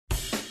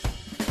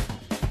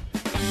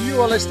You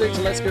are listening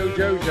to Let's Go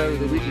JoJo,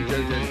 the weekly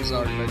JoJo's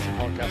Bizarre Adventure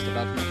podcast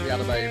about weekly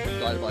anime from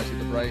Dynamite in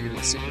the Brain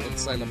and Secret and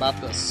Sailor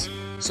Madness.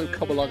 So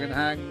come along and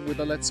hang with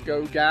the Let's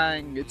Go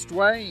gang. It's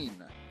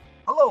Dwayne.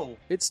 Hello.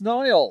 It's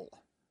Niall.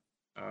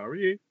 How are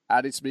you?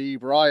 And it's me,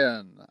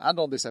 Brian. And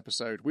on this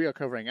episode, we are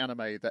covering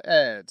anime that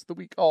aired the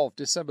week of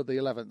December the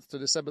 11th to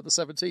December the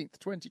 17th,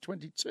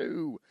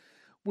 2022,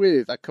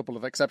 with a couple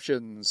of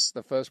exceptions.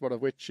 The first one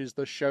of which is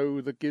the show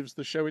that gives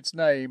the show its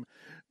name,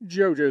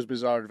 JoJo's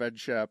Bizarre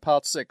Adventure,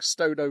 Part 6,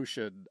 Stone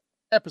Ocean,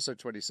 Episode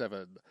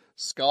 27,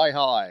 Sky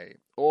High,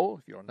 or,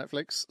 if you're on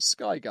Netflix,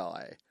 Sky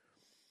Guy.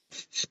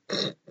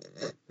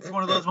 It's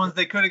one of those ones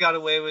they could have got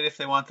away with if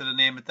they wanted to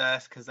name it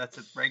that, because that's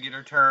a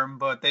regular term,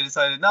 but they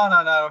decided,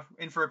 no,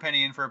 in for a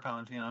penny, in for a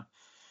pound, you know.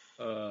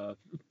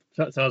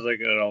 Sounds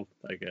like,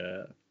 like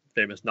a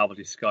famous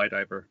novelty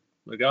skydiver.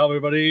 Like, oh,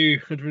 everybody,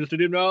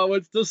 interested in now,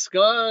 it's the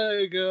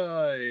Sky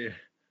Guy.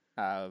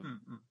 The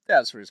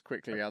answer is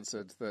quickly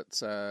answered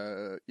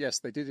that, yes,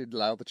 they did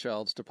allow the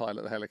child to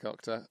pilot the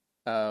helicopter.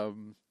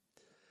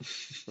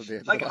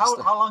 Like,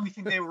 how long do you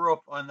think they were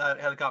up on that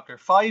helicopter?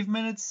 5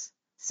 minutes?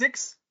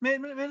 6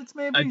 minutes,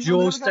 maybe? A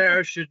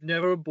Joestar should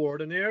never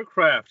board an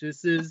aircraft.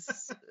 This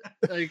is,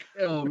 like,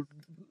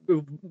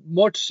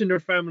 much in their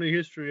family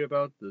history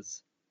about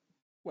this.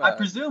 Well, I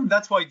presume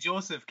that's why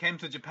Joseph came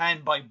to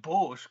Japan by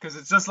boat, because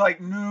it's just like,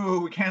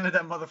 no, we can't let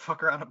that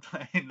motherfucker on a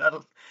plane.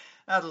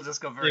 That'll just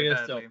go very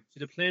badly.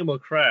 The plane will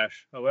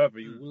crash, however,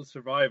 you will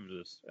survive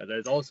this. And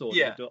there's also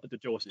the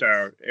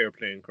Joestar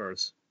airplane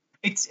curse.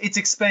 It's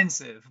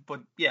expensive,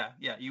 but yeah,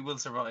 you will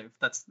survive.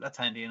 That's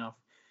handy enough.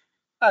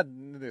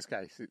 And in this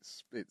case,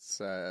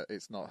 it's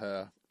not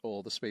her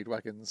or the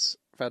Speedwagon's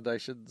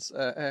Foundation's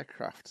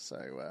aircraft,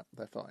 so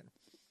they're fine.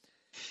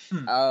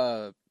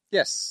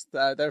 Yes,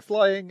 they're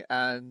flying,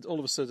 and all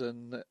of a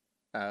sudden,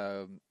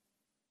 our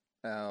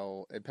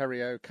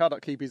Imperio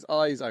cannot keep his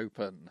eyes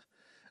open.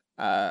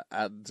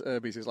 And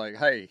Hermes is like,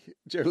 hey,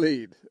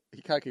 Jolene,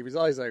 he can't keep his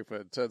eyes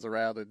open. Turns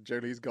around, and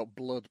Jolene's got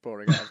blood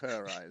pouring out of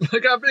her eyes. I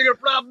got bigger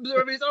problems,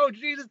 Hermes. Oh,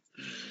 Jesus.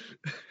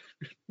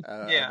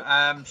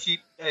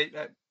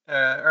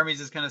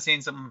 Hermes is kind of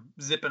seeing something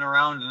zipping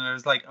around, and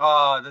there's like,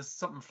 there's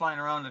something flying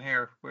around in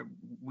here.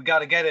 We got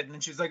to get it. And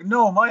then she's like,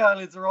 no, my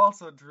eyelids are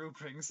also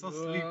drooping, so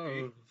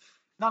sleepy.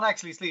 Not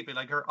actually sleepy,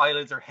 like her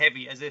eyelids are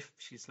heavy as if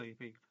she's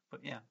sleepy.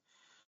 But yeah.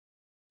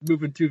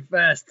 Moving too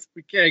fast.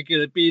 We can't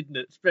get it beating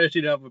it,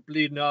 especially now we're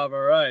bleeding out of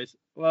our eyes.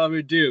 What do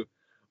we do?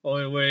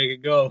 Only way we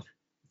can go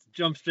is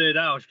jump straight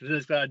out, because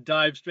it's going to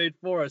dive straight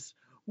for us.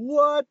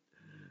 What?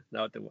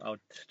 Now I'll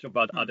jump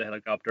out of the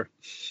helicopter.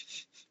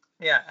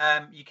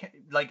 Yeah, you can't,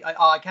 like,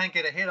 I can't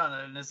get a hit on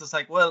it, and it's just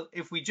like, well,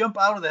 if we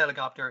jump out of the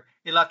helicopter,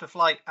 it'll have to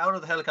fly out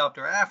of the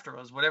helicopter after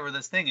us, whatever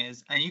this thing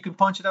is, and you can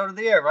punch it out of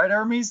the air, right,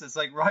 Hermes? It's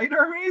like, right,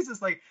 Hermes?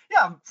 It's like,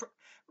 yeah,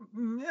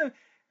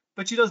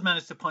 but she does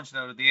manage to punch it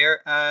out of the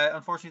air.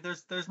 Unfortunately,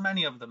 there's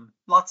many of them,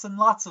 lots and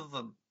lots of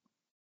them.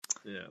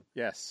 Yeah.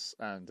 Yes,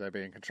 and they're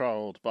being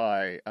controlled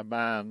by a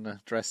man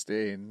dressed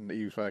in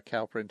either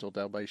cow print or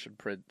Dalmatian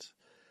print.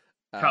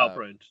 Cow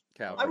print.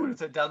 I would have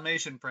said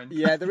Dalmatian print.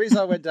 Yeah, the reason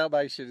I went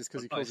Dalmatian is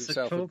because he calls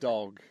himself a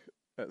dog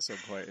at some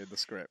point in the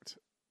script.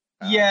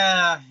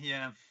 Yeah.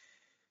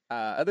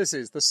 And this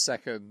is the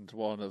second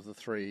one of the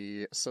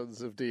three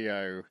sons of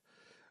Dio.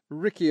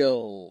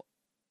 Rikiel,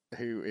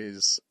 who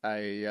is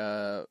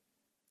a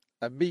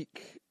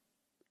meek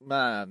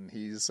man.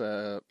 He's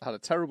had a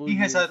terrible He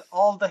has had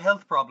all the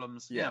health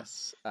problems.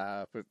 Yes,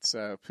 but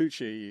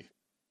Pucci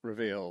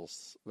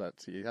reveals that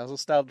he has a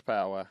stand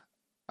power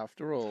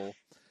after all.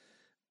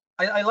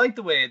 I like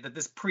the way that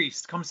this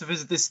priest comes to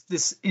visit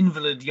this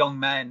invalid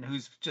young man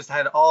who's just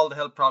had all the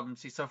health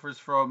problems. He suffers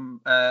from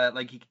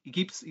he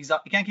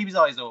can't keep his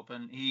eyes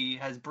open. He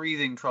has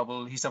breathing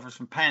trouble. He suffers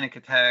from panic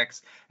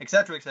attacks,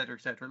 etc., etc.,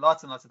 etc.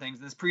 Lots and lots of things.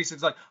 And this priest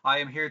is like,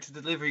 I am here to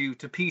deliver you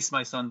to peace,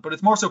 my son. But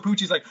it's more so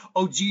Pucci's like,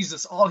 oh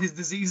Jesus, all his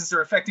diseases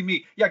are affecting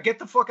me. Yeah, get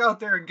the fuck out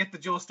there and get the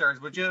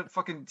Joestars. Would you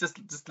fucking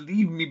just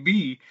leave me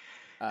be?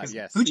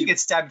 Yes. Pucci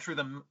gets stabbed through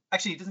them.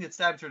 Actually, he doesn't get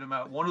stabbed through the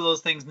mouth. One of those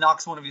things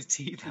knocks one of his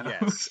teeth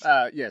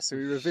out. Yes. So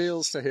he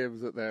reveals to him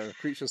that there are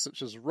creatures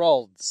such as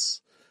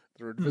rods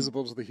that are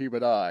invisible to the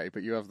human eye,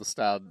 but you have the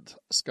stand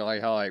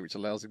Sky High, which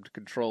allows him to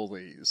control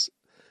these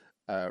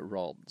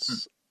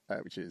rods,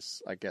 which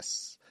is, I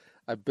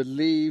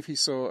believe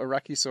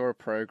Araki saw a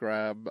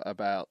program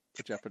about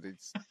the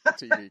Japanese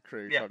TV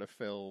crew trying to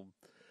film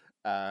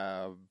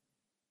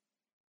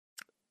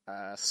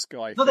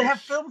Skyfish. No, they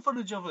have film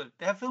footage of it.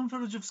 They have film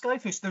footage of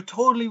Skyfish. They're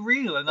totally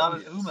real and not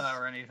an Uma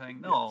or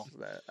anything. No.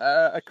 Yes,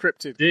 a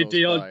cryptid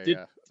caused by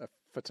a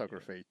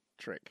photography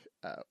trick.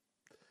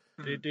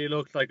 They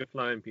look like a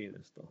flying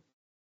penis, though.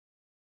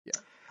 Yeah.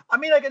 I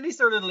mean, like, at least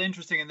they're a little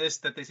interesting in this,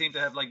 that they seem to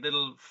have, like,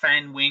 little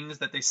fan wings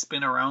that they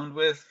spin around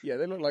with. Yeah,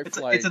 they look like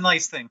flying... It's a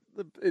nice thing.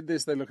 In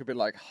this, they look a bit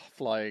like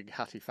flying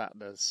Hattie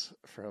Fatners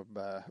from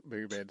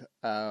Moomin.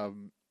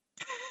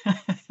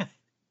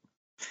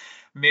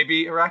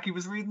 Maybe Araki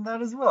was reading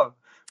that as well.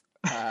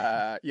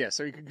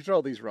 So he can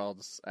control these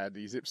rods, and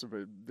he zips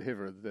them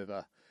hither and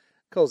thither.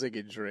 causing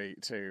injury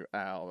to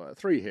our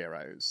three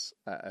heroes.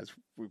 As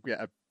we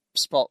get a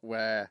spot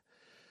where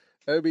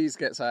Hermes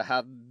gets her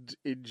hand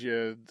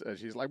injured, and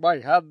she's like, "My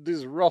hand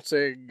is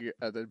rotting,"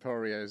 and then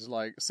Poirier's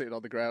like sitting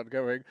on the ground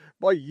going,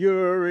 "My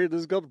urine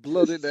has got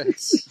blood in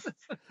it."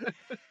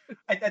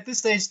 At this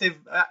stage, they've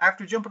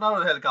after jumping out of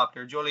the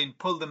helicopter, Jolene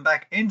pulled them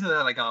back into the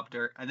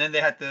helicopter, and then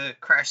they had to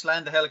crash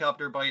land the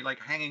helicopter by like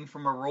hanging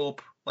from a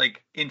rope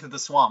like into the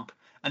swamp.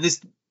 And this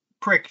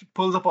prick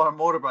pulls up on a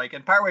motorbike,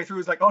 and partway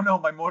through is like, "Oh no,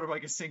 my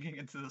motorbike is sinking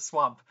into the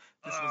swamp.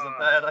 This was a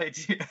bad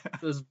idea."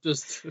 There's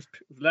just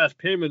last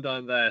payment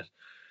on that.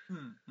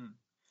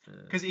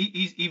 Because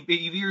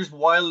he veers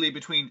wildly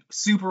between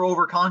super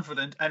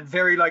overconfident and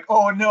very like,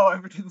 "Oh no,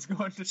 everything's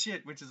going to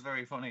shit," which is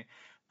very funny.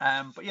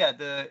 But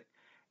yeah,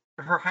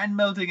 her hand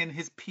melting and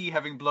his pee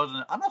having blood in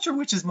it. I'm not sure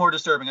which is more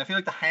disturbing. I feel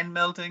like the hand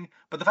melting,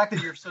 but the fact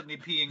that you're suddenly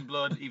peeing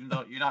blood, even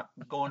though you're not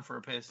going for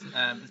a piss,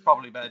 is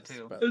probably bad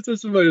too. It's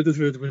just somebody this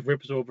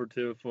whips over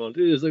to phone.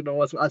 It's like, no,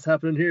 what's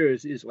happening here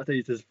is what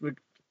he's just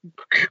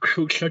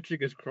clutching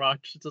his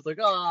crotch. It's just like,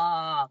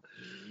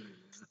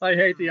 I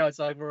hate the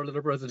outside world of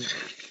the prison.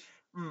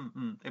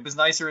 It was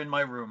nicer in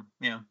my room.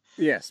 Yeah.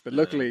 Yes, but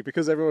luckily,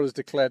 because everyone has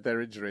declared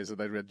their injuries, and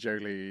then when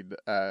Jolene,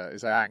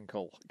 his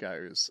ankle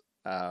goes,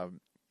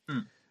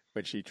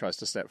 when she tries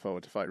to step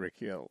forward to fight Rick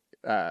Hill.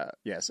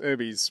 Yes,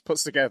 Hermes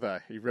puts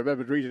together, he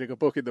remembered reading a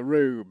book in the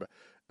room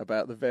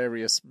about the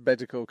various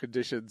medical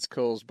conditions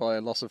caused by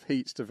a loss of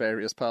heat to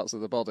various parts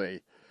of the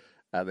body.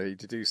 And he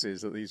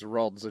deduces that these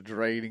rods are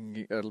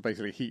draining,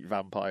 basically heat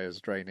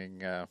vampires draining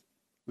the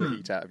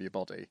heat out of your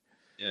body.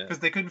 Yeah. Because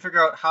they couldn't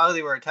figure out how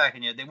they were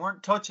attacking you. They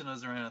weren't touching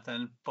us or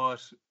anything,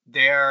 but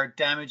they are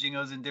damaging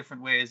us in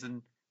different ways.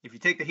 And if you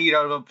take the heat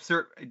out of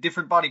certain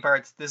different body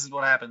parts, this is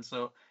what happens.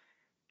 So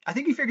I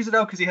think he figures it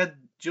out because he had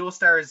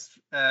Joestar's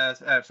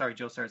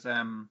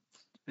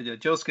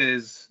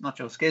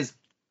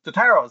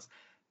Zotaro's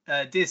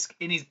disc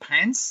in his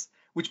pants,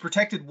 which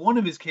protected one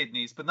of his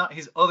kidneys, but not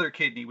his other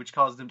kidney, which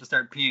caused him to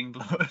start peeing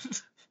blood.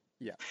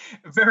 Yeah.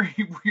 A very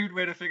weird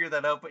way to figure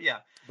that out, but yeah.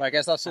 But I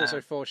guess that's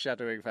also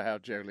foreshadowing for how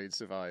Jolene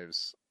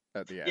survives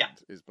at the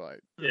end, is by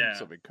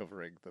something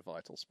covering the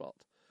vital spot.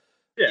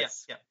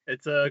 Yes. Yeah.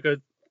 It's a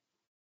good...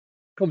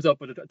 Comes up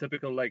with a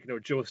typical,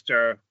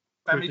 Joestar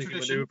family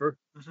tradition maneuver.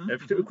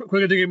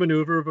 Quick thinking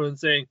maneuver, but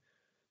saying,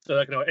 so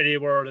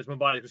anywhere there's my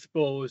body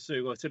exposed, so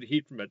you're going to see the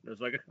heat from it. And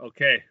it's like,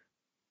 okay,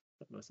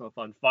 set myself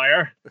on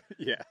fire.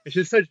 Yeah. She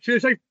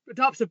was like,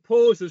 adopts a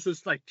pose, it's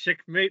just like,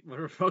 checkmate,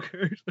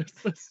 motherfucker.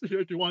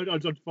 You want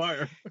it on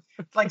fire.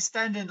 Like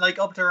standing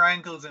up to her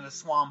ankles in a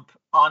swamp,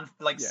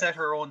 set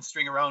her own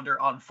string around her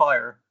on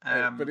fire.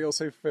 But it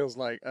also feels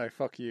like a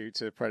fuck you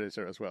to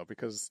Predator as well,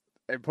 because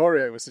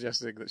Emporio was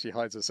suggesting that she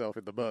hides herself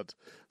in the mud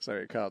so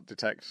it can't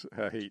detect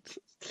her heat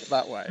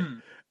that way.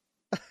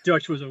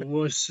 Dutch was a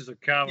wuss, as a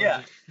coward.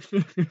 Yeah.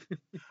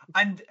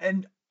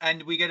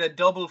 and we get a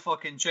double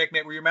fucking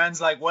checkmate where your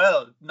man's like,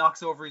 well,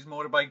 knocks over his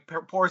motorbike,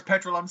 pours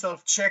petrol on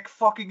himself, check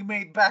fucking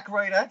mate back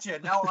right at you.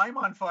 Now I'm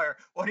on fire.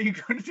 What are you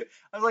going to do?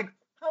 I was like,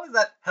 how is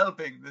that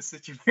helping this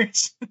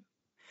situation?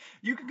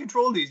 You can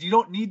control these. You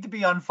don't need to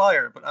be on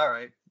fire, but all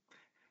right.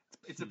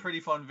 It's a pretty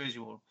fun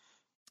visual.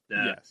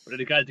 Yes. But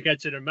then the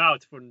catch in her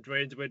mouth when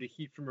drains away the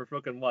heat from her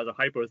fucking was a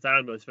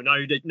hypothalamus. But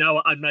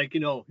now I'm like,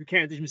 you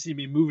can't even see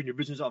me moving. Your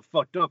business all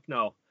fucked up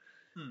now.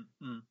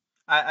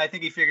 I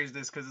think he figures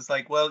this because it's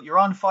like, well, you're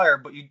on fire,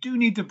 but you do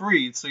need to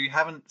breathe, so you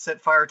haven't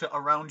set fire to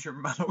around your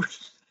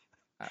mouth.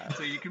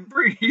 So you can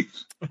breathe.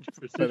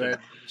 So then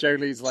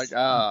Jolene's like,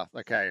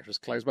 okay,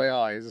 just close my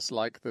eyes. It's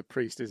like the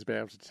priest is being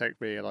able to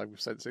detect me, and I'm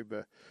sensing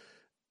the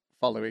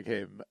following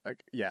him.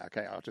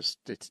 Okay, I'll just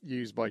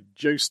use my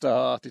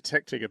Joestar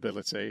detecting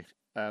ability,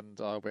 and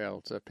I'll be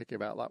able to pick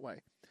him out that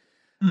way.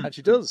 And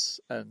she does,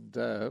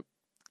 and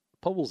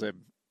pummels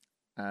him,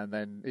 and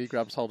then he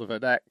grabs hold of her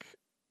neck,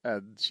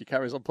 and she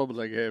carries on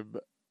pummeling him,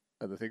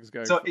 and the thing's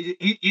going. So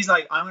he's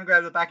like, I'm going to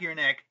grab the back of your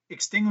neck,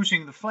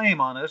 extinguishing the flame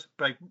on it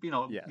by,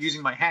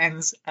 using my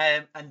hands,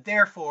 and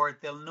therefore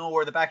they'll know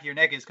where the back of your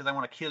neck is because I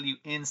want to kill you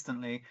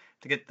instantly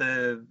to get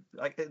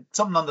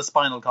something on the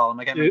spinal column.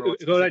 I can't remember.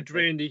 It's going to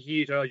drain the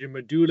heat out of your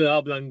medulla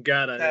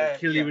oblongata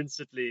and kill you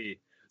instantly.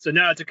 So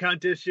now it's a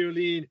contest,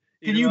 Jolene.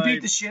 Can you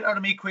beat the shit out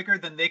of me quicker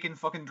than they can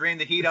fucking drain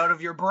the heat out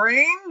of your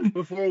brain?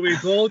 Before we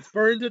both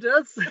burn to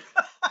death?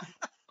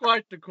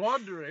 Quite the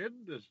quandary,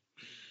 isn't it?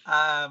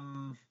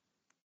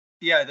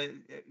 Yeah,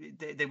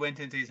 they went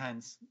into his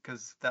hands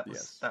because that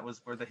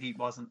was where the heat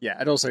wasn't. Yeah,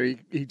 and also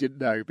he didn't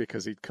know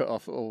because he'd cut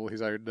off all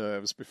his own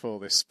nerves before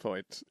this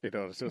point in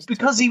order to.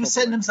 Because he was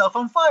setting himself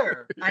on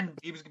fire and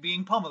he was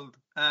being pummeled.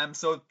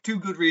 So two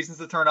good reasons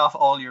to turn off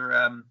all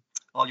your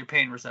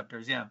pain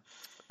receptors. Yeah.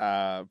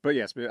 But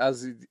yes, but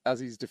as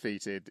he's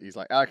defeated, he's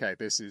like, okay,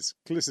 this is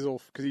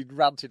all because he'd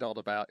ranted on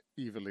about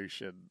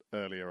evolution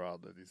earlier on,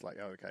 and he's like,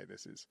 oh, okay,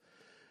 this is.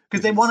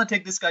 Because they want to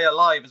take this guy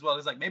alive as well.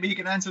 It's like, maybe he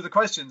can answer the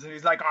questions. And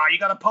he's like, you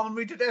got to pummel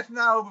me to death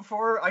now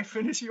before I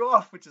finish you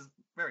off, which is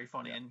very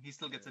funny. And he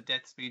still gets a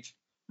death speech.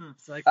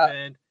 It's like,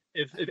 man,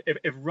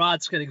 if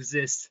rods can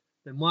exist,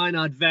 then why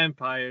not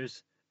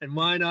vampires? And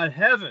why not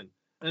heaven?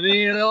 I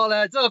mean, it all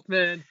adds up,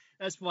 man.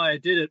 That's why I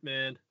did it,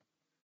 man.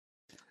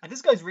 And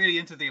this guy's really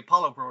into the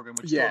Apollo program,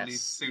 which totally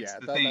suits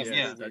the theme. That's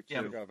Yeah,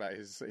 yeah. Forgot about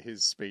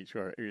his speech,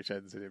 which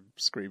ends in him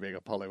screaming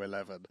Apollo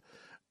 11.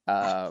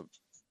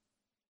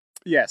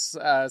 Yes,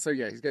 so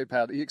yeah, he's getting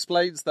pound. He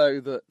explains, though,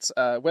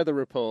 that Weather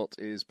Report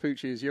is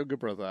Poochie's younger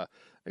brother.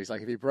 He's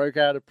like, if he broke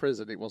out of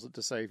prison, it wasn't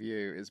to save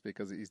you, it's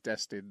because he's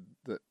destined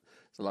that...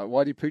 So, like,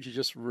 why did Poochie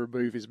just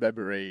remove his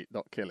memory,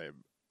 not kill him?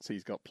 So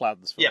he's got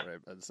plans for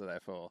him, and so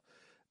therefore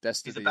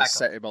destiny has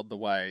set him on the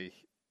way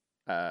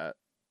to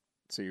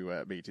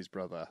meet his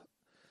brother.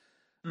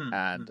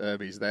 And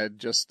Hermes then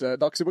just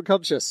knocks him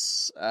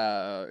unconscious.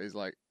 He's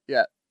like,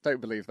 yeah,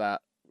 don't believe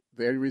that.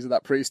 The only reason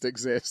that priest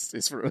exists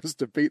is for us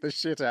to beat the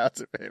shit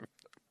out of him.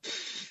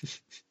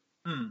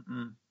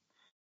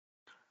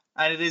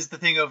 And it is the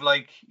thing of,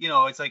 like, you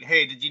know, it's like,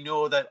 hey, did you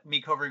know that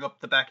me covering up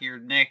the back of your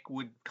neck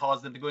would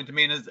cause them to go into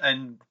Mina's?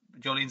 And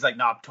Jolene's like,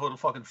 nah, total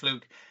fucking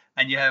fluke.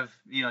 And you have,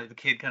 you know, the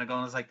kid kind of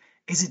going, it's like,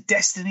 is it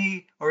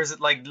destiny? Or is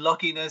it like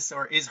luckiness?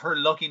 Or is her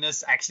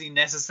luckiness actually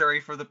necessary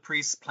for the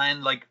priest's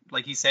plan? Like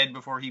he said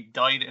before he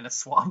died in a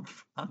swamp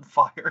on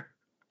fire.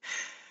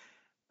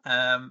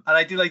 And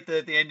I do like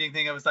the ending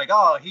thing. I was like,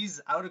 oh,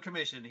 he's out of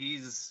commission.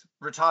 He's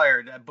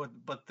retired.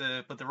 But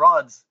the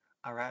rods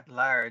are at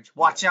large.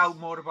 Watch out,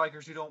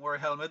 motorbikers who don't wear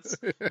helmets.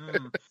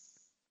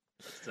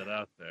 Still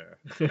out there.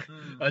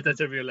 I thought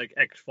it'd be like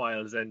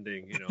X-Files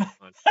ending, you know.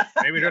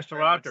 Maybe they're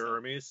still out there,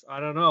 Hermes. I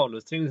don't know.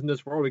 There's things in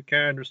this world we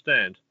can't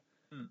understand.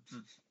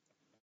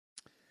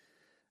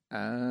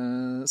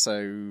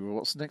 So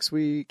what's next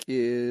week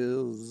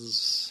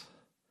is...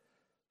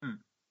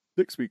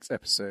 Next week's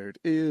episode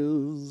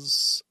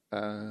is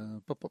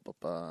heavy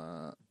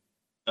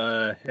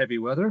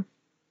weather,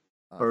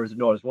 or is it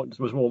no?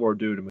 There's one more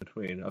dude in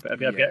between. I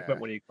forget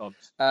when he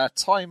comes.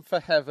 Time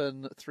for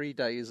Heaven, 3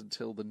 days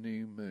until the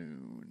new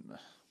moon.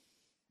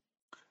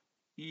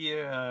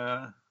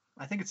 Yeah,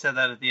 I think it said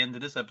that at the end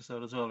of this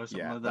episode as well, or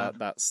something like that.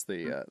 That's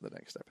the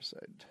next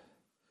episode.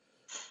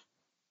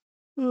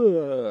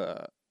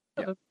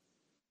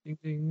 Ding,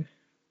 ding.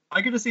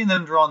 I could have seen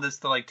them drawing this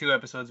to like 2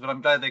 episodes, but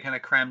I'm glad they kind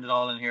of crammed it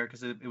all in here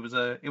because it was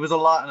a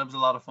lot and it was a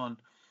lot of fun.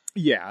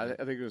 Yeah,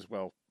 I think it was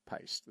well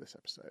paced this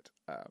episode.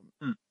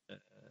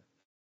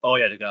 Oh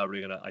yeah, they got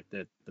like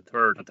the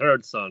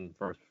third son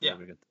first. Yeah,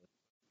 we get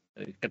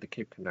the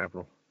Cape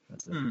Canaveral.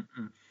 That's it.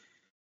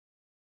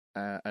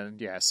 And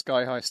yeah,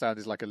 Sky High Stand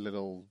is like a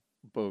little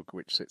bug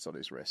which sits on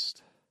his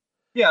wrist.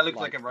 Yeah, it looks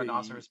like a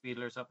rhinoceros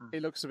beetle or something.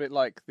 It looks a bit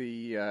like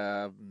the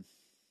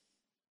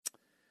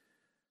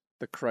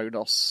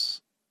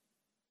Kronos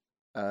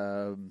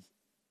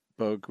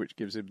bug, which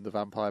gives him the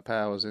vampire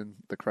powers in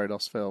the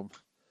Kronos film.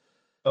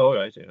 Oh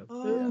right, yeah.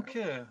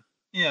 Okay.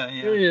 Yeah.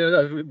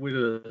 With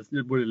a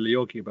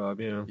Leoki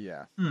Bob, yeah.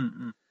 Yeah.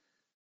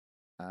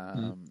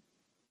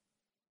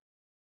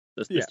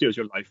 This steals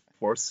your life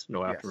force,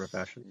 after a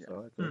fashion.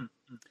 Yeah.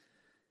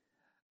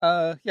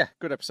 So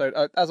good episode.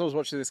 As I was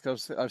watching this, I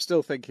was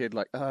still thinking,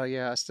 like,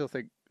 I still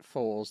think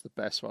 4's the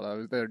best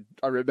one.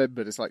 I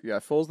remembered, it's like,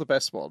 4's the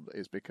best one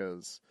is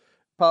because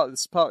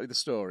it's partly the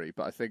story,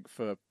 but I think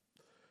for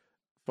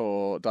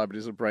Diamond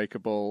is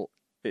Unbreakable,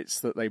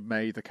 it's that they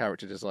made the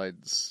character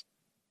designs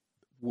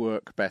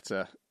work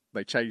better.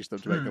 They changed them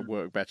to make them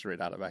work better in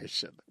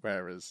animation,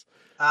 whereas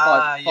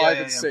 5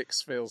 and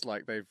 6 feels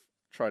like they've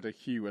tried to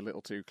hew a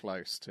little too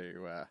close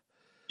to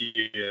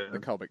the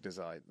comic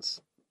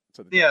designs.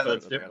 So they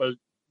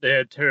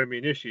had Terra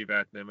Minishi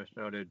back then, which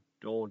now they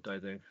don't, I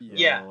think.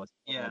 Yeah.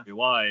 Maybe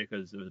why,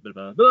 because there was a bit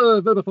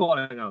of a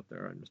falling out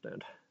there, I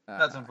understand.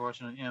 That's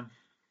unfortunate, yeah.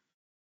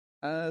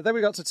 Then we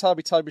got to Time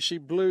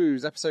Machine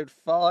Blues, episode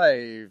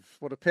 5.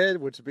 What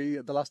appeared to be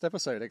the last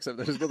episode, except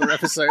there's another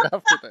episode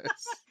after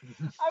this.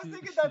 I was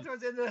thinking that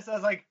towards the end of this. I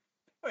was like,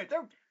 wait,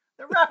 they're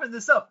wrapping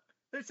this up.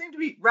 They seem to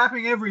be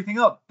wrapping everything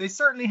up. They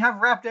certainly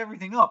have wrapped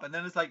everything up. And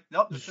then it's like,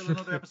 nope, there's still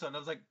another episode. And I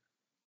was like,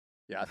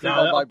 yeah, I think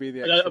that might be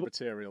the extra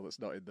material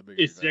that's not in the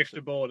movie. It's the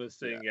extra bonus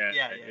thing, yeah.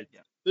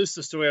 This is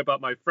the story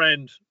about my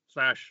friend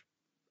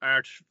 /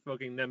 arch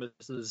fucking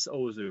nemesis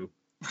Ozu.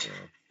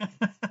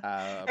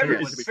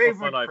 Everyone's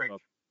favorite prick.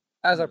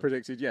 As I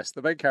predicted, yes,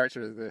 the main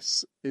character of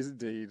this is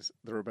indeed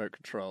the remote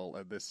control,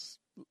 and this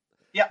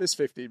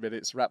 15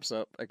 minutes wraps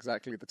up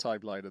exactly the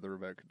timeline of the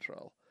remote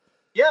control.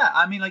 Yeah,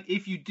 I mean, like,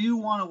 if you do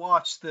want to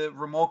watch the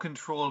remote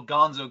control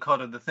gonzo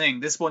cut of the thing,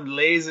 this one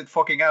lays it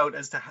fucking out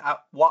as to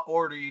what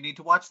order you need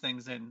to watch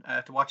things in,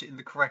 to watch it in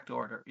the correct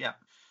order. Yeah.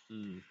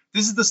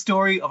 This is the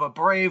story of a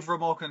brave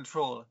remote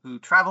control who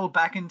traveled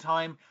back in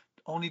time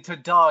only to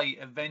die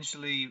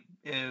eventually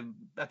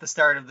at the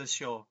start of this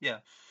show. Yeah.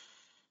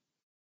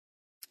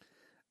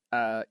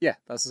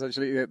 That's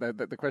essentially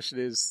the question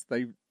is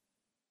they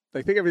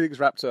think everything's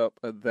wrapped up,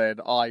 and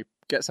then I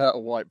gets out a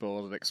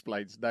whiteboard and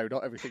explains, no,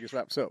 not everything is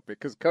wrapped up,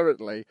 because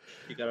currently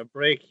you got a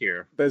break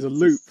here. There's a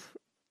loop.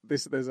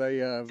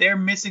 They're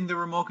missing the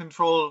remote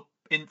control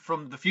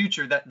from the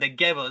future that they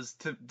gave us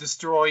to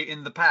destroy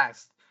in the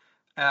past.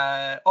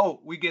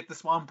 We get the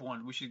swamp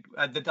one. We should.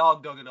 The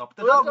dog dug it up.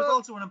 The dog was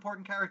also an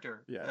important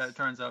character. Yes. It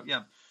turns out,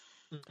 yeah.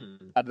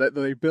 And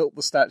they built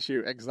the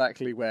statue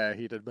exactly where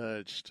he'd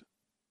emerged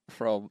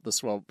from the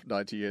swamp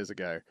 90 years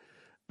ago.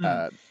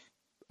 And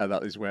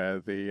that is where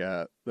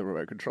the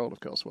remote control, of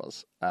course,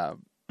 was.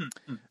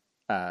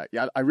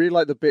 Yeah, I really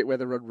like the bit where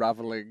they're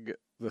unraveling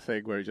the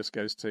thing where he just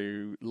goes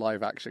to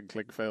live action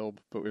cling film,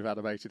 but with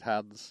animated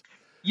hands.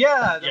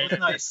 Yeah, that was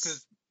nice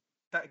because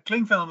that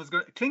cling film is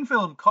good. Cling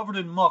film covered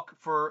in muck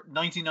for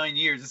 99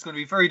 years. It's going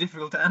to be very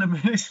difficult to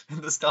animate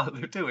in the style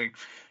they're doing.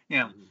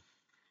 Yeah.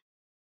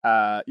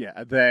 Yeah,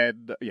 and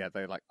then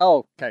they're like,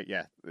 oh, okay,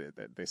 yeah,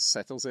 this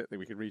settles it. Then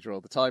we can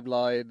redraw the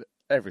timeline.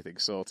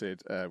 Everything's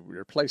sorted. We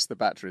replace the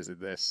batteries in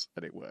this,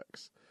 and it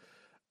works.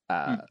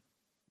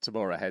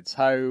 Tamora heads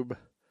home.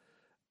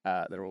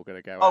 They're all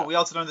going to go out. We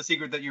also learned the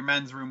secret that your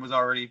men's room was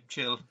already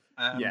chill.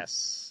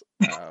 Yes.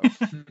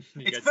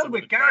 It's filled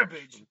with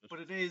garbage, but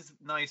it is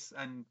nice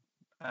and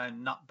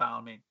not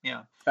balmy.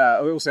 Yeah.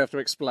 We also have to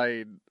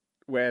explain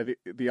where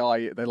the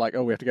eye, they're like,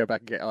 oh, we have to go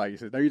back and get eye. He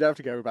says, no, you don't have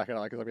to go back and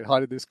eye because I've been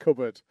hiding in this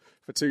cupboard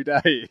for 2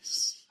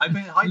 days. I've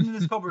been hiding in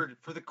this cupboard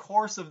for the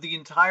course of the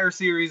entire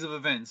series of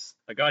events.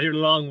 I got here the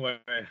long way.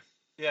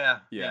 Yeah.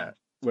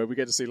 Where we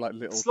get to see like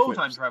little slow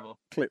time travel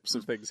clips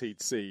of things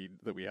he'd seen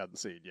that we hadn't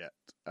seen yet.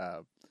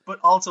 But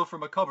also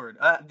from a cupboard.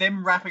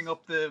 Them wrapping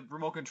up the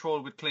remote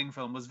control with cling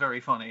film was very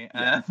funny.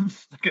 Yeah.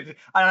 And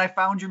I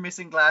found your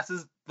missing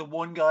glasses. The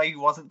one guy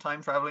who wasn't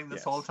time traveling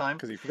this whole time.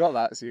 Because he forgot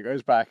that, so he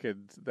goes back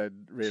and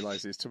then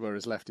realises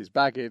Tamora's left his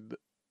bag in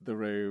the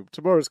room.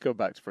 Tamora's come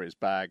back for his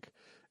bag.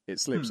 It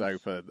slips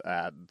open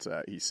and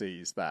he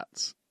sees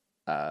that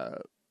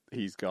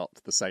he's got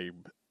the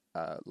same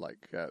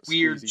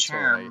weird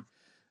charm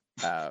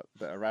that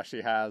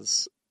Arashi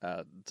has,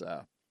 and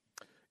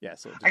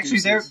so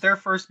actually their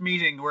first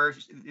meeting where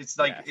it's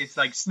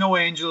like Snow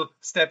Angel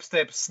step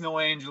Snow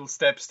Angel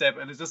step,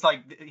 and it's just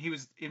like he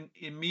was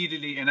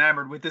immediately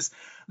enamored with this.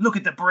 Look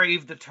at the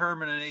brave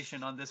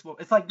determination on this.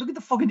 It's like, look at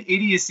the fucking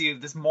idiocy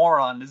of this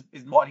moron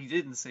is what he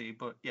didn't see.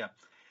 But yeah,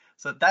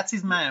 so that's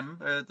his ma'am,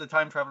 the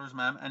time traveler's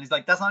ma'am, and he's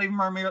like, that's not even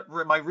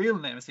my real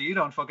name, so you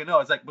don't fucking know.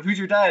 It's like, but who's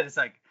your dad? It's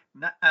like,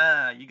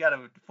 nah, you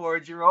gotta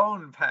forge your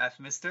own path,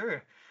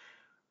 mister.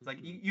 It's like,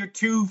 you're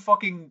too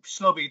fucking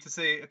schlubby to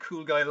say a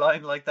cool guy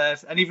line like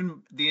that. And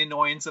even the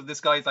annoyance of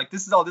this guy is like,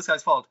 this is all this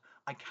guy's fault.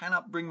 I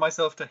cannot bring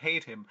myself to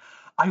hate him.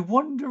 I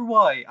wonder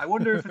why. I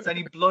wonder if it's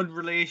any blood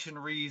relation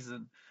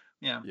reason.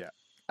 Yeah.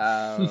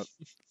 And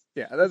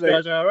then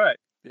guys are all right.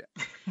 Yeah.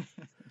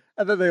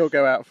 And then they all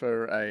go out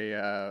for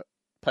a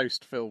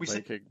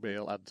post-filmmaking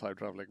meal and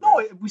time-traveling meal.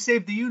 No, we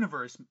saved the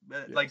universe.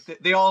 Like,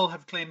 they all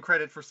have claimed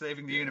credit for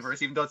saving the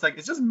universe, even though it's like,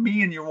 it's just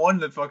me and your one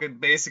that fucking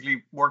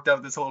basically worked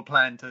out this whole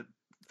plan to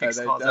fix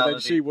causality. And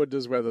then she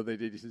wonders whether they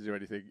needed to do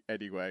anything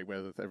anyway,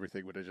 whether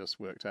everything would have just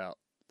worked out.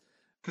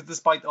 Because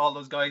despite all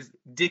those guys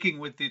dicking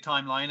with the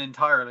timeline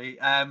entirely,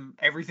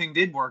 everything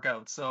did work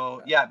out.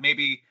 So,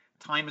 maybe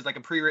time is like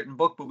a pre-written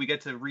book, but we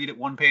get to read it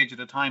one page at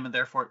a time, and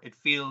therefore it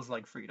feels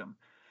like freedom.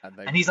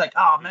 And he's like,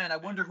 oh man, I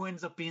wonder who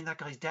ends up being that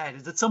guy's dad.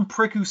 Is it some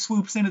prick who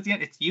swoops in at the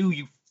end? It's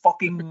you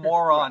fucking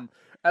moron.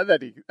 And then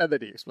he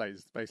basically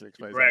explains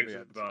brags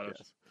about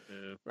it.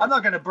 Yeah. I'm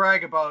not going to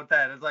brag about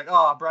that. It's like,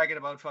 bragging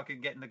about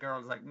fucking getting the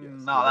girls. Like,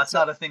 no, that's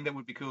not a thing that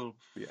would be cool.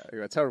 Yeah,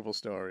 a terrible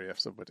story if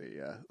somebody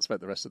spent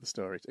the rest of the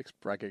story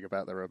bragging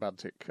about their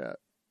romantic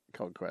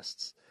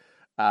conquests.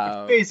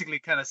 Which basically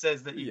kind of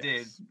says that he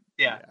did.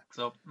 Yeah.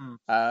 So.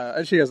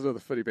 And she has another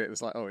funny bit.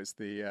 It's like, oh, it's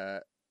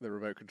the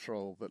remote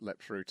control that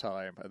leapt through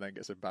time, and then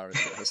gets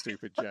embarrassed at her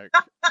stupid joke.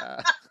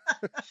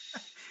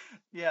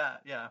 Yeah.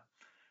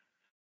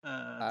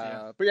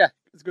 But yeah,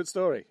 it's a good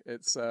story.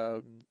 It's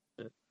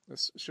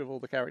let's shove all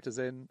the characters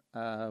in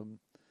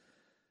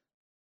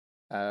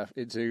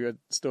into a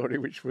story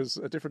which was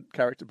a different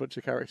bunch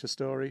of character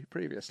story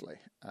previously.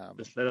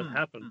 Just let it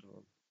happen.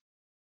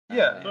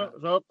 Yeah.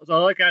 So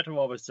like Atom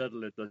always said,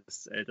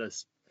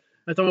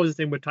 that's always the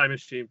thing with time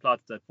machine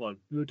plots that fun.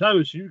 The time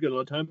machine, you get a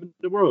lot of time in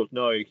the world.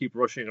 No, you keep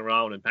rushing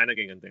around and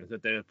panicking and things.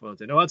 But then everyone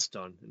say, no, it's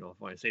done.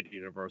 If I say to the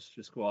universe,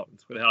 just go out and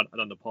squid out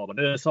on the pub. And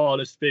then it's all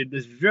this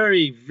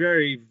very,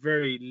 very,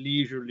 very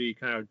leisurely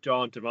kind of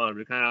jaunt around.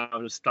 We kind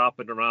of just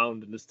stopping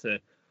around and just to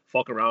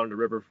fuck around the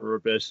river for a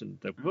bit. And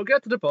we'll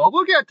get to the pub.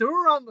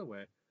 We're on the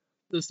way.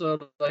 Just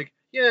like,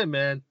 yeah,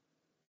 man.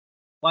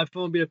 Why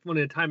fun be a fun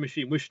in a time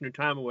machine, wishing your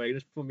time away?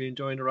 Just fun be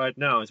enjoying it right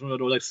now. It's one of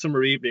those like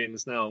summer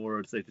evenings now where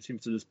it's like it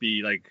seems to just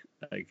be like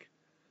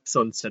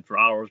sunset for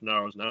hours and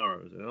hours and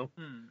hours.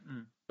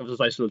 It was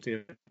a nice little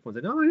thing.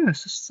 Everyone's like, oh yeah,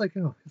 it's just like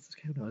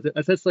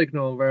it's like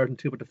rather than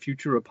think about the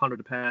future or ponder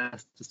the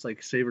past, just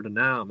like savor the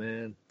now,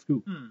 man. It's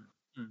cool.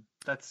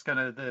 That's kind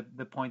of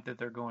the point that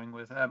they're going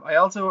with. I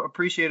also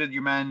appreciated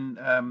your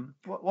man.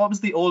 What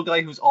was the old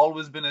guy who's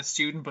always been a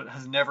student but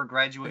has never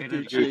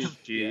graduated?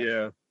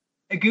 Yeah.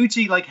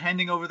 Iguchi like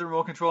handing over the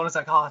remote control, and it's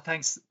like, oh,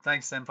 thanks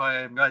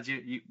senpai, I'm glad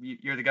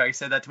you're the guy who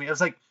said that to me. I was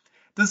like,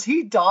 Does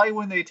he die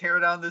when they tear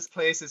down this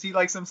place? Is he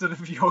like some sort of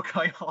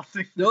yokai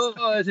haunting? No,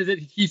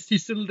 he's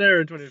still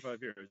there in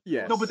 25 years.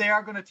 Yes. No, but they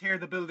are going to tear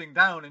the building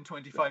down in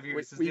 25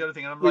 years. Is we- the other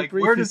thing, and I'm we like,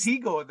 where briefly does he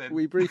go then?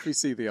 We briefly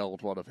see the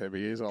old one of him.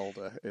 He is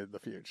older in the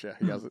future.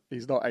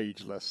 He's not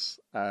ageless.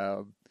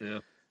 Yeah.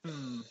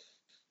 Hmm.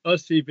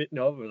 Us see bit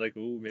no, we're like,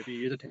 oh,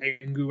 maybe he's a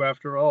Tengu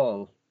after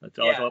all. That's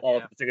all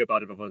I think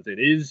about it before I'm saying,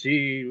 is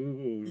he?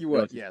 Ooh,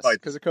 Yes,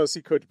 because of course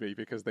he could be,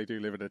 because they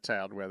do live in a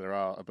town where there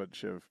are a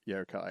bunch of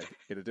yokai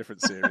in a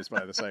different series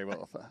by the same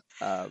author.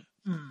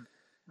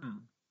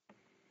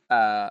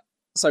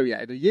 So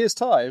yeah, in a year's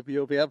time,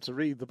 you'll be able to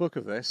read the book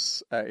of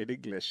this in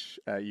English.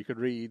 You can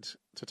read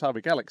Tatami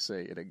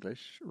Galaxy in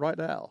English right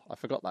now. I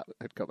forgot that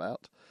had come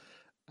out.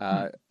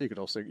 You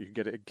can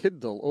get it in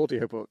Kindle,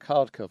 audiobook,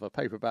 hardcover,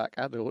 paperback,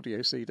 and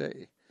audio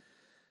CD.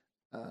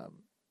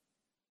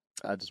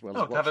 As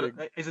well as watching.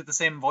 Is it the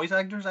same voice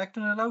actors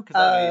acting it out?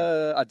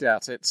 I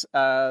doubt it.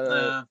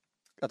 I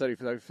don't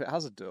even know if it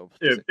has a dub.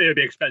 It'd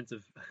be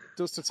expensive.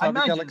 Does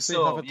Tatami Galaxy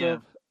have a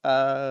dub?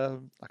 Yeah.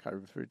 I can't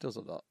remember if it does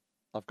or not.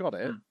 I've got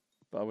it,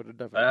 but I would have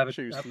never I have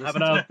choose to it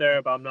listen out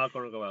there, but I'm not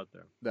going to go out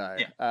there. No.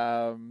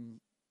 Yeah.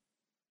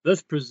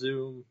 Let's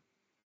presume.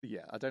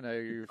 Yeah, I don't know.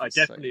 If I it's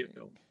definitely saying.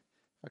 know.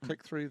 If I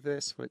click through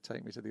this, will it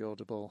take me to the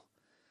Audible?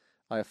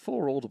 I have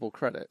 4 Audible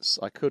credits.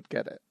 I could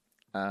get it.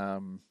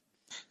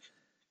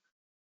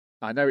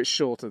 I know it's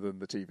shorter than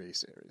the TV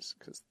series,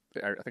 because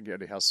I think it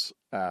only has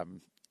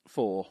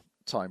 4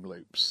 time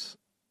loops,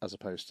 as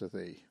opposed to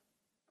the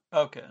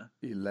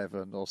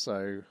 11 or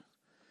so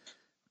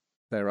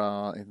there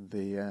are in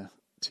the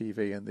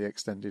TV and the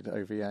extended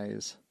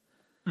OVAs.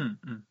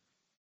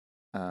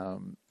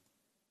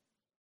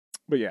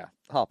 But yeah,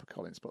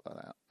 HarperCollins put that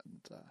out,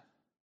 and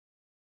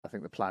I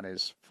think the plan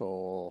is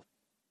for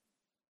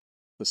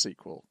the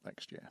sequel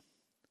next year.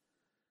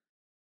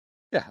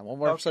 Yeah, and one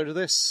more episode of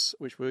this,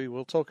 which we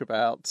will talk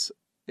about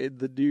in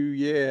the new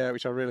year,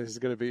 which I realise is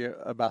going to be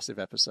a massive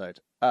episode.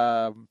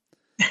 Due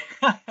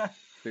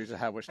to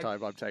how much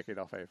time I'm taking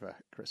off over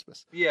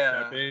Christmas.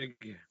 Yeah.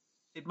 Big.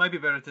 It might be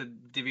better to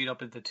divvy it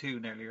up into 2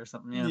 nearly or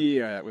something, yeah.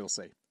 Yeah, we'll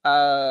see.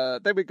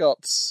 Then we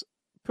got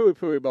Pui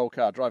Pui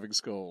Molcar Driving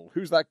School.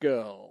 Who's that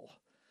girl?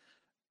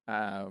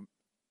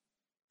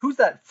 Who's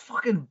that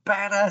fucking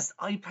badass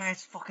eye patch,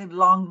 fucking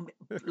long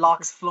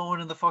locks flowing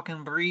in the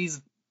fucking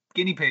breeze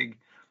guinea pig?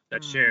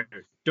 That's Cher.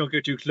 Don't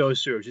get too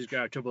close to her. She's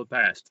got a troubled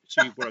past.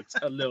 She works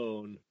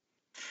alone.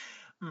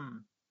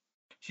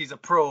 She's a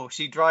pro.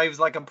 She drives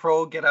like a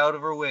pro. Get out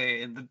of her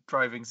way in the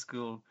driving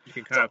school. You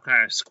can kind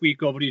of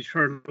squeak over these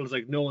hurdles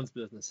like no one's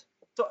business.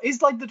 So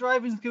is like the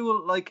driving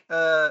school like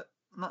not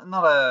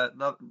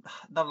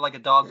like a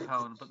dog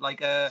pound, but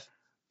like a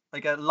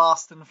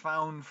lost and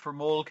found for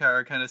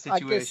Molcar kind of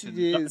situation. I guess it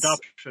is.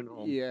 Adoption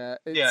home. Yeah.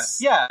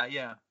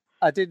 Yeah.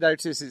 I did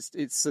notice it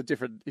is a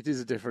different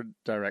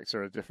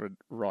director, a different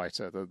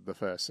writer than the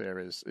first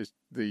series. It's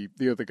the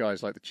other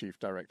guy's like the chief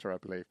director, I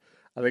believe.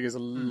 I think it's a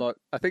lot.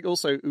 I think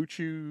also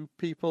Uchu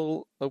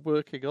people are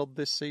working on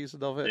this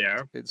season of it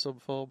in some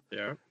form.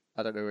 Yeah.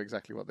 I don't know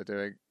exactly what they're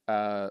doing,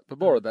 but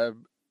more of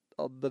them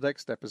on the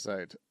next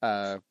episode,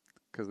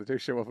 because they do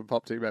show up in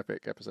Pop Team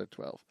Epic episode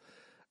 12.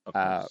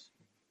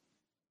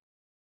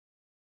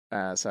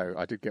 So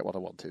I did get what I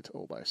wanted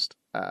almost.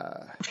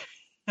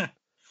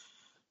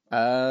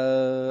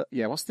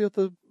 What's the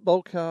other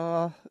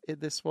Molcar in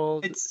this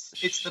one?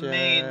 It's the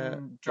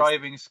main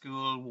driving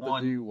school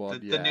one. The new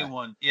one, the new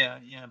one. Yeah.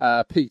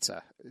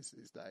 Peter is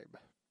his name.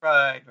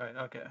 Right,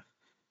 okay.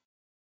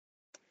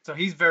 So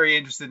he's very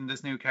interested in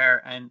this new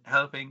car and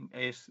helping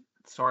it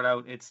sort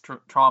out its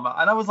trauma.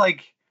 And I was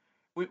like,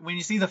 when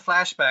you see the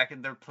flashback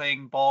and they're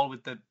playing ball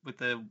with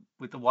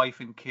the wife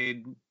and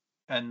kid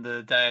and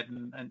the dad,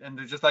 and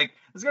they're just like,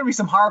 there's going to be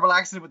some horrible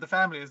accident with the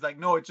family. It's like,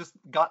 no, it just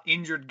got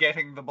injured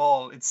getting the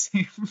ball, it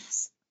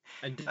seems.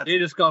 And they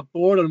just got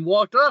bored and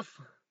walked off.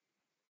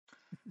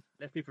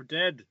 Left me for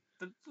dead.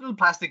 The little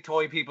plastic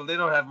toy people, they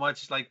don't have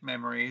much like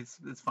memory.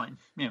 It's fine.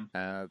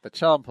 Yeah. The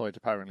charm point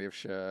apparently of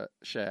Cher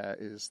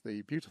is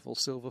the beautiful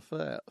silver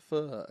fur,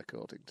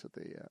 according to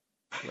the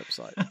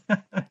website.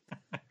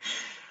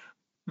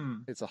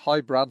 It's a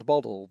high brand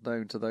model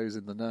known to those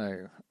in the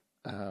know.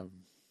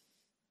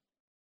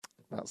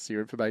 That's your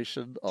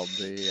information on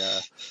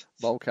the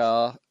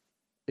Molcar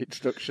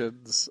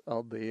introductions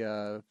on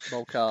the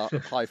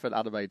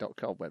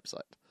Molcar-anime.com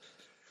website.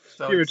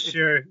 So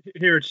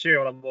here at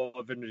Share on More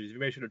Vintage, we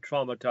make sure to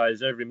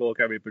traumatize every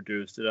Molcar we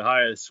produce to the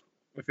highest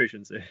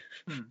efficiency.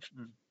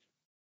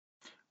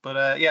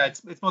 But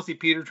it's mostly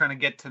Peter trying to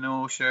get to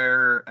know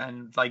Cher,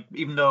 and like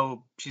even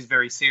though she's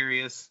very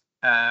serious,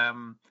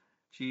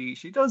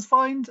 she does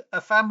find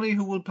a family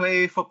who will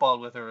play football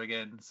with her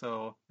again.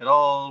 So it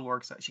all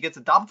works out. She gets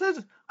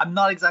adopted. I'm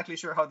not exactly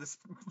sure how this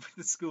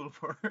school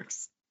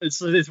works. It's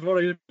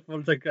more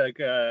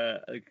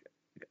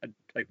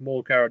like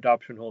Molcar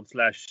adoption home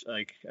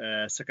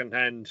 /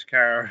 second-hand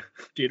car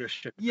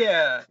dealership.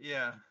 Yeah.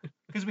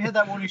 Because we had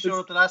that one who showed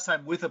up the last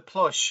time with a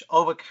plush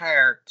of a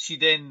car. She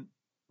then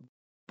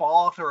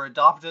bought or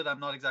adopted. I'm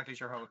not exactly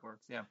sure how it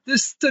works. Yeah.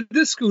 This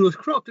school is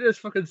corrupt. They just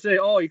fucking say,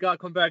 "Oh, you gotta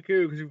come back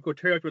here because you've got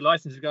to tear up your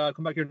license. You gotta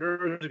come back here and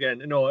earn it again."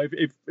 You know, if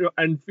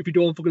you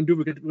don't fucking do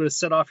it, we're gonna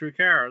set off your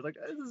car. Like,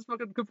 this is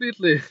fucking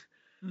completely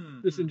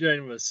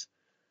disingenuous.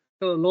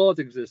 What kind of laws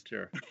exist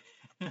here?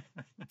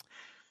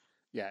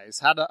 Yeah, it's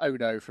Hana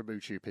Ono from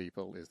Uchu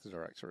People is the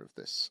director of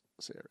this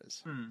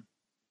series.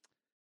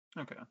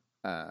 Okay.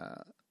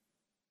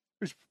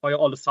 By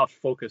all the soft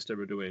focus they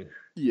were doing.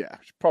 Yeah,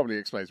 which probably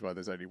explains why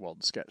there's only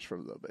one sketch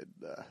from them in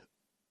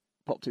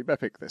Pop Team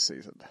Epic this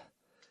season.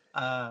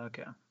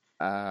 Okay.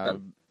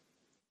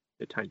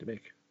 They're time to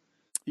make.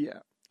 Yeah,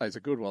 it's a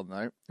good one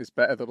though. It's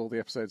better than all the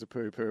episodes of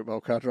Poo Poo at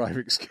Molcar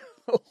Driving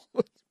School.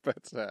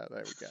 But there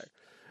we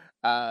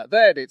go.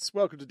 Then it's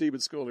Welcome to Demon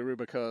School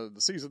Iruma-kun,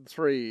 Season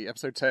 3,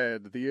 Episode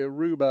 10, The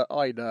Iruma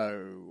I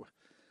Know,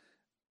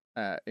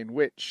 in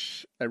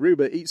which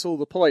Iruma eats all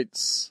the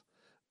points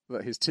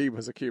that his team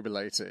has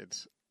accumulated.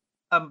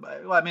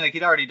 Well, I mean, like,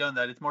 he'd already done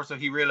that. It's more so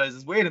he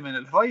realizes, wait a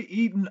minute, have I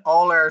eaten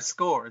all our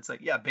score? It's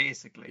like, yeah,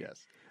 basically. Yes.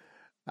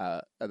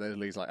 And then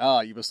Lee's like,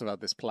 you must have had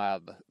this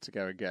plan to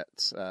go and get,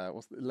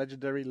 what's the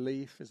Legendary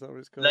Leaf? Is that what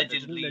it's called?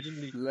 Legend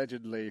Leaf.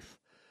 Legend Leaf.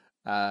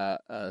 And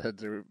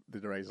the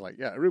narrator's like,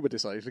 yeah, Iruma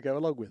decided to go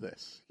along with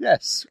this.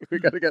 Yes, we're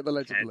going to get the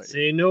Legend Leaf. Can't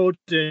say no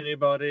to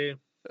anybody.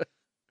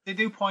 They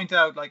do point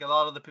out, like, a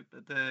lot of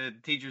the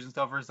teachers and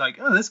stuff are like,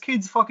 oh, this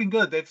kid's fucking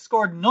good. They've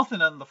scored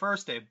nothing on the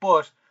first day,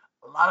 but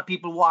a lot of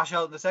people wash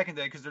out on the second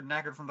day because they're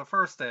knackered from the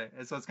first day.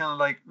 And so it's kind of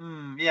like,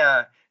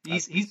 yeah,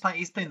 he's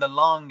playing the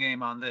long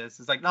game on this.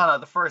 It's like, no,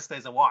 the first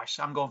day's a wash.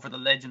 I'm going for the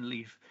Legend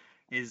Leaf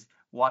is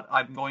what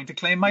I'm going to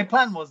claim my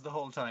plan was the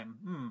whole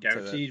time.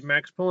 Guaranteed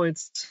max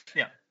points.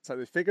 Yeah. So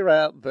they figure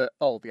out that,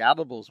 the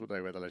animals will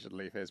know where the Legend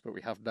Leaf is, but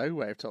we have no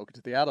way of talking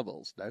to the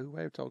animals. No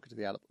way of talking to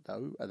the animal.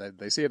 No. And then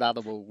they see an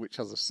animal which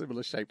has a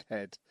similar shaped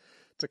head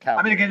to Camry.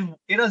 I mean, again,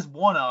 it has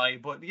one eye,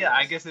 but yeah,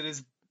 I guess it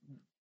is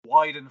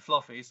wide and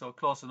fluffy, so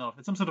close enough.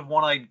 It's some sort of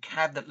one-eyed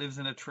cat that lives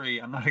in a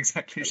tree. I'm not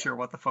exactly sure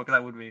what the fuck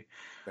that would be.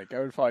 They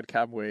go and find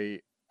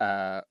Kamui,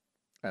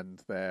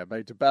 and they're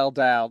made to bow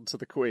down to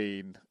the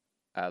Queen,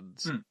 and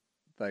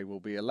they will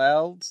be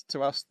allowed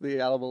to ask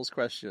the animals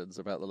questions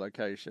about the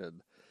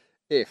location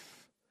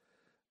if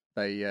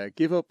they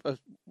give up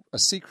a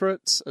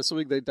secret,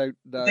 something they don't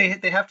know.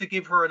 They have to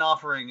give her an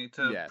offering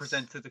to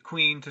present to the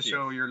Queen to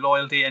show your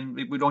loyalty, and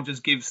we don't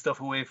just give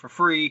stuff away for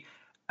free.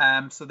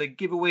 So they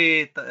give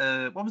away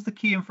what was the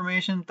key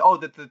information? Oh,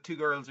 that the two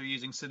girls are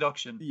using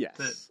seduction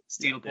to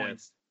steal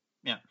points.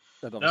 Yeah.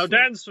 Now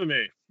dance for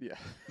me. Yeah.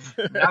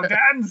 Now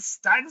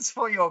dance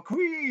for your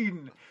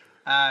queen.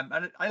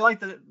 And I like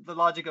the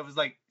logic of, is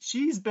like,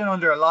 she's been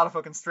under a lot of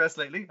fucking stress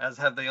lately, as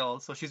have they all.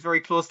 So she's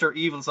very close to her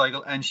evil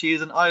cycle, and she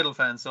is an Idol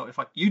fan. So if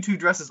you two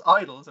dress as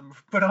idols and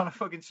put on a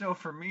fucking show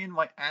for me and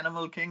my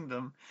animal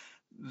kingdom,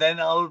 then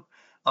I'll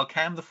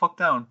calm the fuck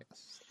down.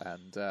 Yes.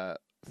 And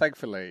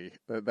thankfully,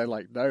 they're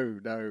like,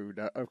 no,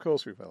 of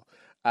course we will.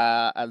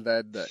 And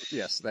then,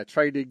 their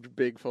training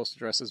being forced to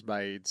dress as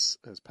maids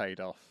has paid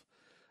off.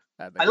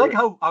 I like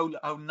how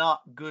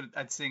not good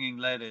at singing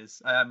Led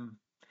is.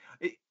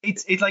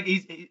 It's like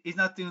he's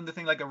not doing the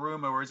thing like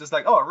Iruma, where it's just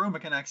like,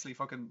 Iruma can actually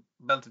fucking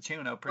belt a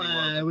tune out pretty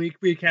well.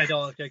 We can't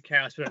all get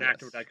cast with an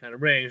actor with that kind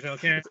of range, no,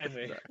 can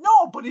we?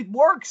 No, but it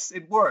works.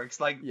 It works.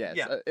 Like, yes,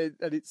 yeah,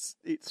 and it's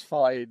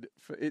fine.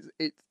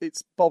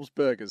 It's Bob's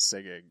Burgers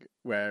singing,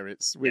 where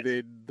it's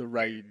within the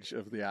range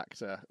of the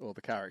actor or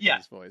the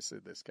character's voice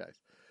in this case.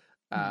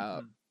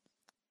 I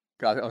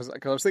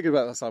was thinking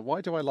about this. Like,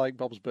 why do I like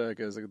Bob's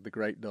Burgers and the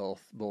Great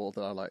North more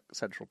than I like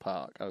Central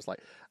Park? I was like,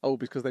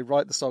 because they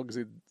write the songs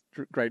in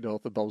Great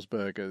North and Bob's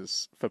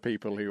Burgers for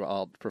people who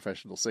aren't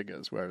professional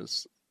singers,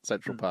 whereas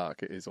Central Park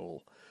is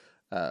all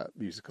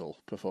musical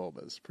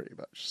performers, pretty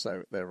much.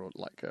 So they're all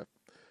like a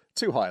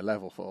too high a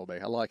level for me.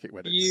 I like it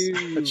when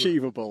it's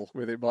achievable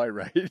within my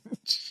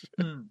range.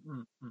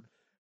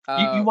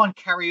 You want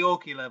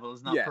karaoke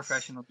levels, not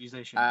professional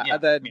musician.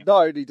 And then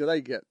not only do they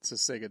get to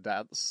sing and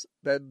dance,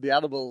 then the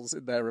animals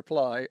in their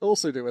reply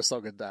also do a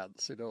song and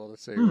dance in order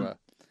to...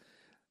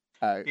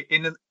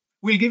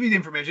 we'll give you the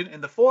information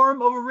in the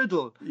form of a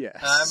riddle.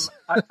 Yes.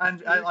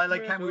 And I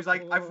like Cam, who's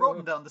like, I've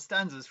written down the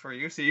stanzas for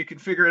you so you can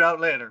figure it out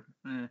later.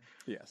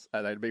 Yes.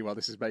 And then meanwhile,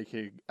 this is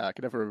making... I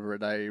can never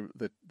remember her name.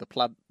 The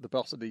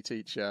botany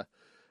teacher,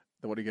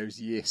 the one who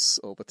goes yes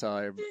all the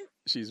time.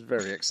 She's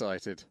very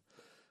excited.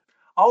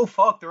 Oh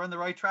fuck, they're on the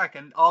right track,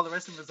 and all the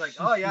rest of them is like,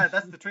 oh yeah,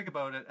 that's the trick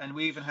about it. And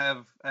we even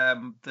have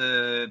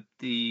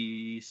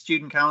the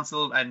student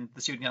council and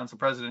the student council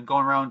president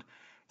going around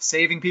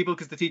saving people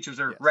because the teachers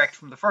are wrecked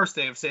from the first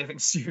day of saving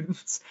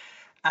students.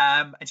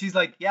 And she's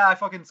like, yeah, I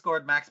fucking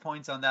scored max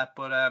points on that,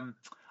 but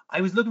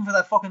I was looking for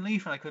that fucking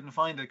leaf and I couldn't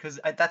find it because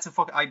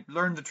I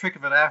learned the trick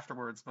of it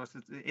afterwards, but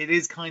it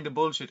is kind of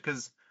bullshit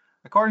because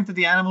according to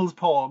the animals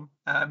poem,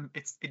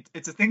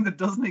 it's a thing that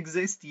doesn't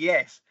exist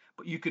yet.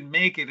 But you can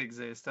make it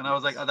exist. And I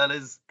was like, that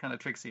is kind of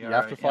tricksy. You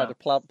have to find a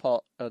plant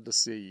pot and a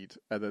seed.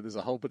 And then there's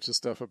a whole bunch of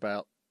stuff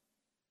about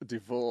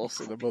divorce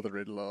and a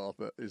mother-in-law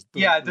that is.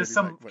 Yeah, really there's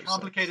some make much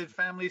complicated sense.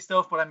 family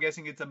stuff, but I'm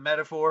guessing it's a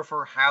metaphor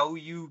for how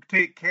you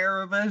take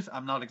care of it.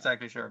 I'm not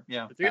exactly sure.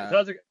 Yeah. I think it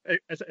sounds like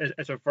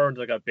it's referring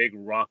to like a big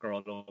rocker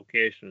on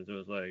location. So it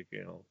was like,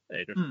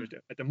 hey, Hmm. there's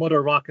the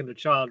mother rock and the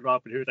child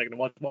rock, but here's like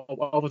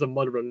what was a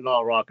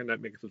mother-in-law rock in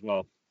that mix as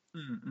well,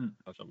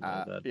 or something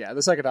like that. Yeah,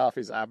 the second half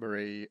is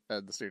Amory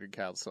and the student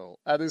council,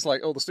 and it's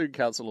like, the student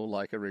council all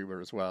like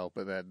Aruma as well,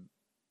 but then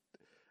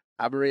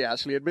Amory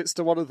actually admits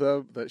to one of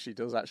them that she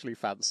does actually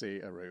fancy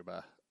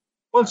Aruma.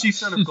 Well, she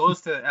sort of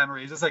goes to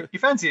Emery. It's just like, you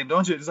fancy him,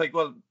 don't you? It's like,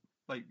 well,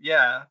 like,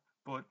 yeah,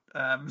 but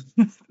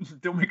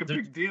don't make a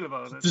big deal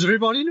about it. Does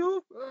everybody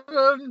know?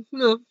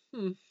 No.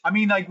 I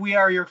mean, like, we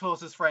are your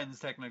closest friends,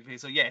 technically,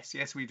 so yes,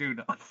 we do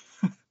know.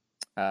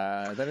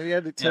 Then in the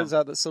end, it turns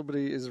out that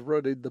somebody is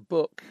running the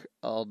book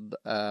on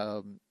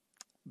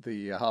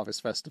the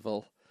Harvest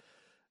Festival.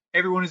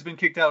 Everyone who's been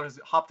kicked out has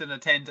hopped in a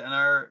tent and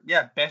are,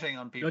 betting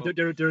on people.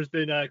 There's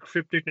been a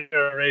cryptic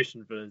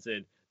narration for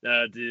saying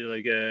that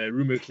the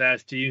rumor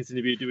class teams seem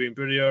to be doing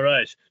pretty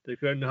alright. They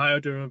couldn't hire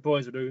their own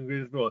points, but they're doing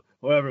great as well.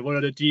 However, one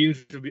of the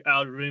teams will be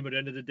out of the ring by the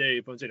end of the day.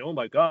 But saying, "Oh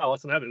my god,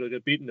 what's gonna happen? They'll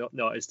get beaten."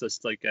 No, it's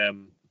just like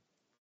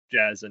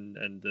Jazz and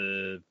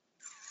the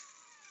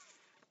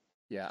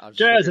Yeah,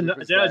 Jazz and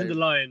the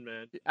Lion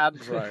Man.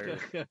 Andrew.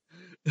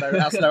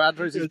 no,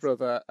 Andrew's his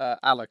brother.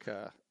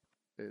 Alaka.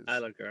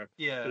 Alaka.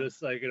 Yeah. But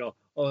it's like,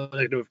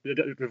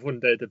 when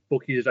the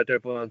bookie is right there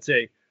and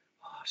saying,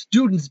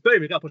 students,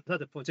 baby, got to put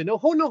that point. Say, no,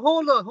 hold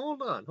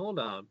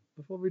on.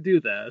 Before we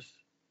do that,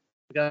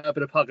 we got a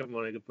bit of pocket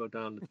money to put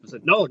down.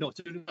 No,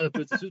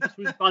 students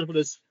responsible for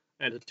this.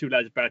 And the two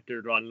lads back there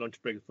on lunch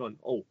break fun.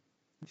 Oh,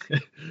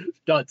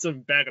 got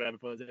some back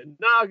at them.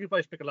 No, you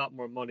guys make a lot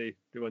more money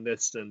doing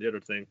this than the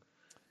other thing.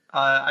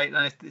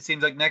 It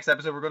seems like next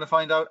episode we're going to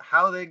find out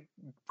how they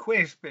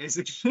quit,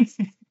 basically.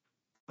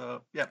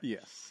 So, yeah.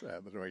 Yes,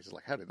 the narrator's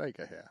like, how did they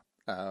get here?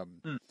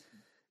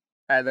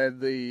 And then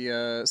the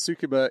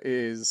Tsukima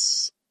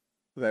is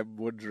them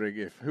wondering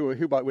if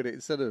who might win it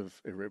instead of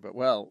Iruma.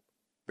 Well,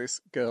 this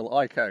girl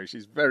Aiko,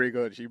 she's very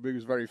good. She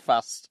moves very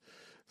fast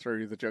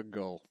through the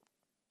jungle.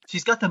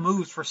 She's got the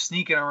moves for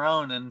sneaking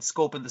around and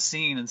scoping the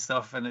scene and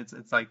stuff, and it's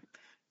like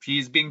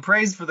she's being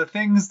praised for the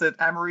things that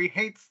Amory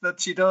hates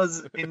that she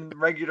does in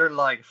regular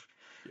life.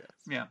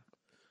 Yes.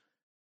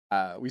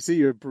 Yeah. We see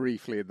her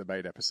briefly in the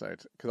main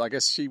episode because I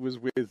guess she was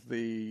with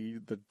the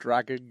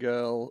dragon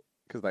girl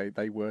because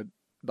they weren't.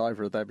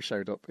 Neither of them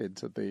showed up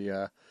into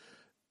the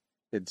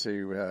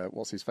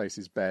what's his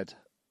face's bed.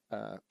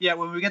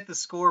 When we get the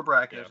score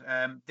bracket,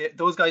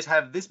 those guys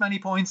have this many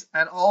points,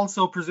 and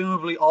also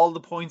presumably all the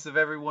points of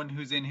everyone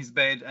who's in his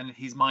bed and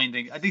he's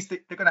minding. At least they're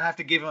going to have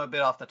to give him a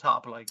bit off the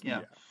top,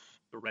 the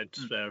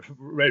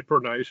rent per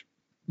night.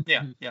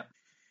 Yeah.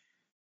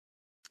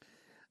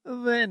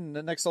 Then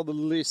next on the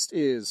list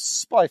is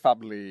Spy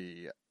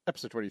Family,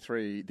 episode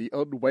 23, The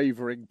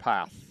Unwavering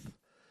Path,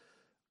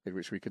 in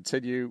which we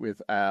continue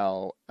with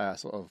our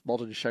sort of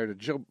modern shonen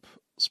jump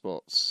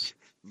sports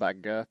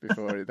manga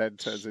before it then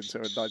turns into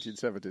a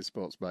 1970s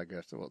sports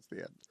manga towards the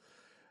end.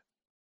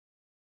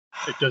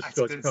 It just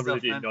goes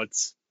completely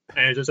nuts.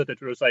 And it's just that it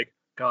was like,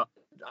 God,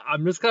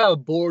 I'm just kind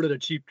of bored of the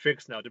cheap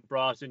tricks now. They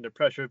brought in the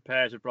pressure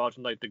pass, they brought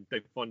in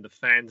the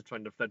fans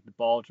trying to deflect the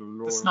ball to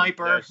lower the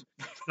sniper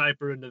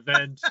in the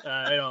vent,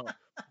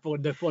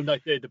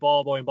 the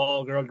ball boy and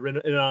ball girl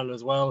in on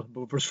as well,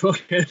 but we're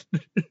fucking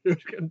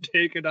getting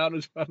taken out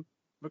as well.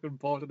 Fucking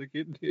ball to the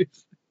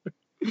kidneys.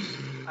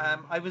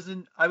 I was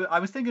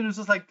thinking it was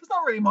just like there's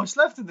not really much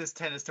left in this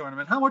tennis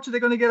tournament. How much are they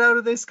going to get out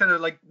of this? Kind of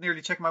like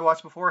nearly checking my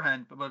watch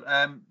beforehand, but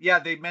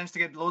they managed to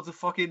get loads of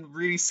fucking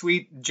really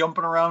sweet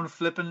jumping around,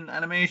 flipping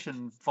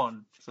animation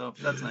fun. So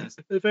that's nice.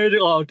 If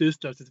anything, all this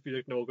stuff is be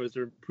like no, because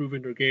they're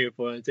improving their game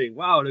for and saying,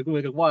 wow, they're going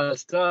like a wild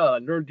style.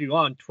 And learned you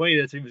on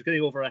 20 that he was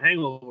getting over a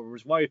hangover,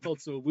 which is why he felt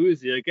so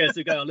woozy. I guess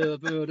they got a little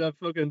bit of that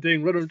fucking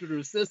thing running through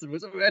their system. It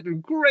was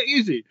acting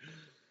crazy.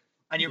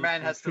 And your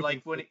man has to,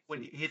 like, when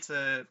he hits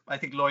I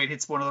think Lloyd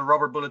hits one of the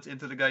rubber bullets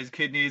into the guy's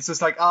kidney. It's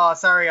just like,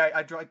 sorry,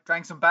 I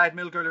drank some bad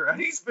milk earlier, and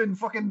he's been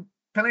fucking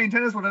playing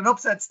tennis with an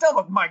upset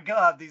stomach. My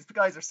God, these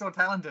guys are so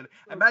talented.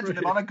 Imagine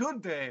them on a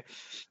good day.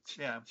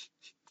 Yeah.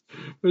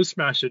 We'll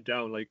smash it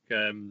down like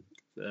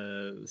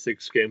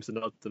 6 games to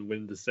nothing,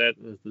 win the set.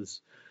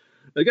 This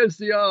against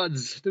the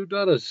odds, who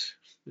done it?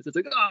 It's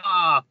like,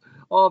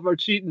 all of our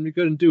cheating, we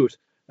couldn't do it.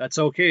 That's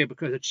okay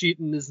because the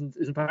cheating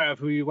isn't part of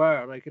who you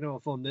are. Like,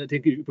 fun. I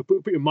think you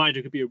put your mind,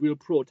 it could be a real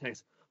pro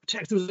Tex.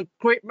 Tex, it was a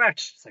great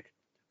match. It's like,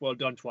 well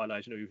done,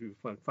 Twilight. You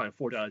find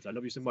 $4. I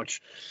love you so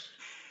much.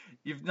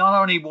 You've not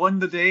only won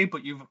the day,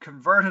 but you've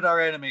converted our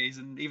enemies.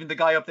 And even the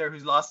guy up there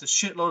who's lost a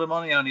shitload of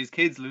money on his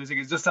kids losing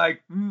is just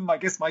like, I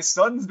guess my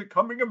son's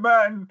becoming a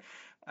man.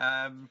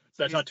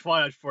 That's not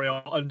Twilight for you.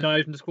 I'm not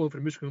even just going for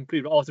the mission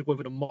complete, but also going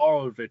for the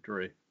moral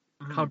victory.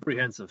 Mm-hmm.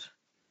 Comprehensive.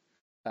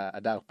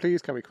 And now,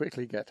 please, can we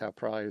quickly get our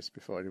prize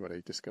before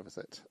anybody discovers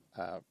it?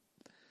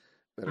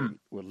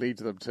 Will lead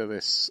them to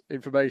this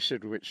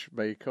information which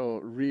may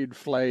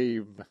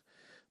re-inflame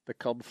the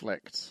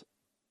conflict.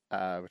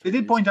 They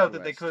did point out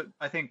that they could,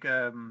 I think,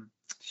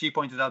 she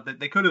pointed out that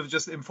they could have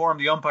just informed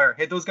the umpire,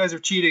 hey, those guys are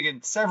cheating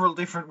in several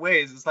different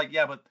ways. It's like,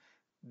 yeah, but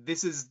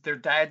this is their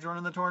dad's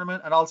running the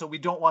tournament, and also we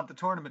don't want the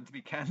tournament to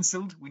be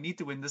cancelled. We need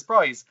to win this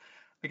prize.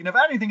 We can have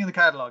anything in the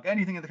catalogue,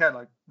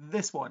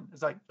 This one.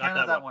 It's like, can't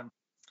have that one.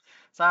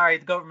 Sorry,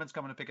 the government's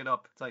coming to pick it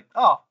up. It's like,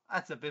 oh,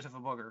 that's a bit of a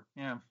bugger.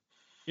 Yeah.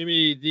 Give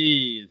me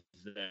these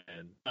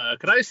then.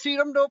 Can I see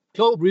them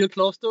though? Real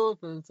close though?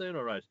 I'm saying,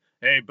 all right.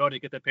 Hey, buddy,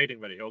 get the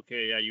painting ready.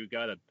 Okay, yeah, you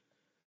got it.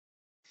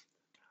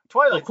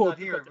 Twilight's not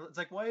here. It's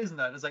like, why isn't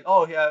that? It's like,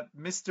 oh yeah,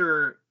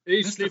 Mr.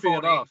 He's sleeping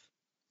it off.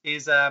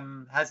 Is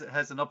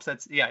has an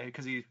upset, yeah,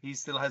 because he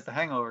still has the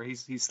hangover.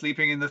 He's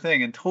sleeping in the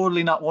thing, and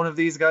totally not one of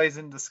these guys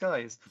in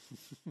disguise.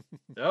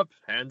 Yep,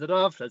 hand it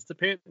off. That's the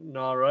painting,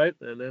 all right.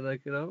 And then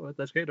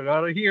that's great. I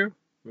got it here.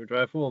 We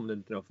drive home,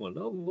 and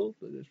well,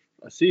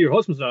 I see your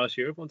husband's not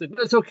here.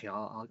 It's okay.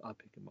 I'll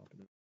pick him up.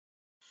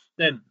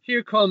 Then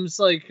here comes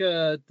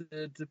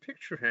the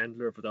picture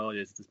handler for all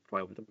this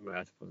with the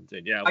mask.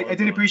 Yeah, I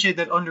did appreciate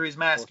that under his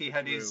mask he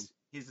had he's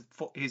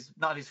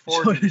not his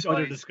forward his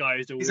other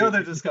disguise. His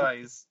other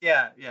disguise.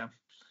 Yeah.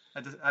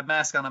 A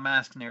mask on a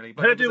mask nearly,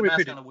 but it was a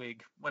mask on a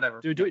wig.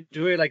 Whatever.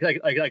 Do it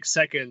like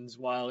seconds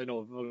while they're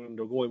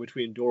going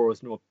between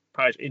doors,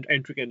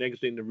 entering and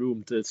exiting the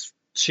room to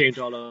change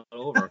all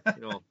over.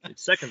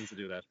 It's seconds to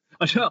do that.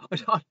 I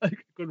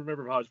couldn't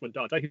remember how it went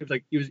down. I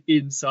thought he was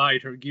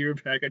inside her gear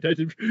pack. I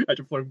had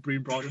to put him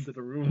being brought into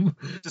the room.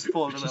 Just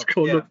fold it up.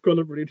 Curl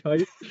up really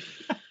tight.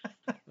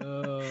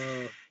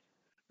 Dear.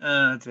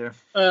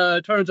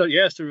 Turns out,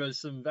 yes, there was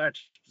some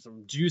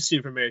juicy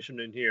information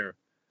in here.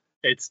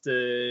 It's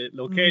the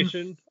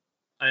location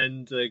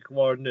and the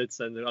coordinates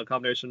and the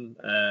combination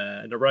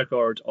and the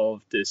record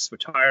of this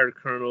retired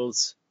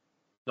colonel's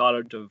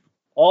knowledge of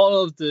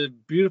all of the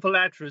beautiful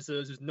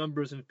actresses, his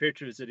numbers and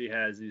pictures that he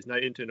has. He's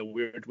not into in a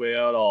weird way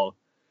at all.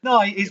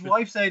 No, his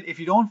wife said, if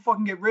you don't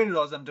fucking get rid of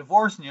those, I'm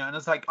divorcing you. And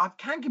it's like, I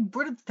can't get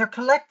rid of. They're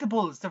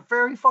collectibles. They're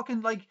very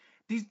fucking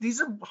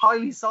these are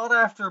highly sought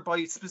after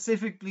by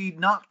specifically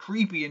not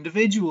creepy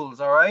individuals.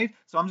 All right,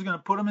 so I'm just gonna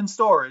put them in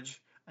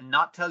storage and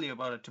not tell you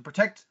about it to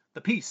protect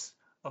the peace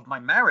of my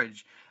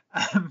marriage.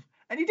 And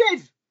he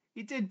did.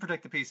 He did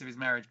protect the peace of his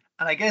marriage.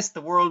 And I guess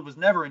the world was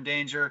never in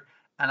danger.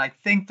 And I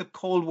think the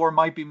Cold War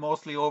might be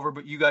mostly over,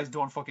 but you guys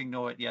don't fucking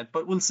know it yet.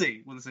 But we'll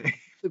see.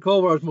 The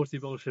Cold War is mostly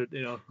bullshit,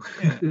 Yeah.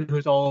 It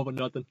was all over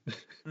nothing.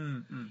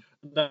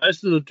 I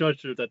still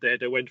judge that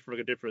they went for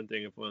a different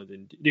thing.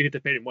 You get to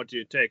pay them, what do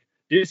you take?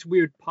 This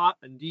weird pot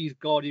and these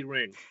gaudy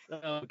rings.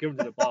 Give them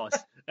to the boss.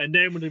 And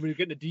then when they were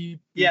getting the deep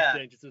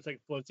things, it's like,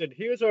 said,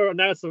 here's our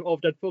announcement of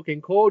that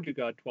fucking code you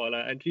got,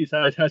 Twilight. And she's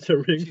has a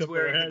ring. She's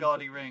wearing the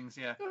gaudy rings,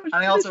 yeah. And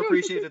I also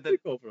appreciated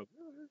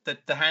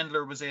that the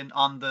handler was in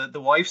on the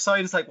wife's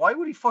side. It's like, why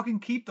would he fucking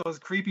keep those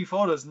creepy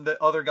photos? And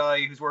the other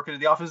guy who's working in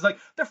the office is like,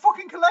 they're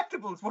fucking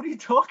collectibles. What are you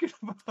talking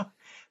about?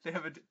 They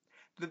have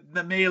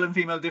the male and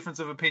female difference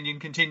of opinion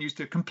continues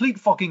to complete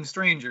fucking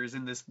strangers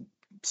in this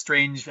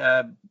strange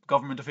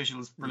government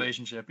officials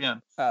relationship. Yeah.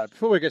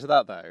 Before we get to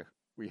that, though,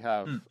 we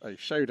have a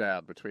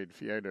showdown between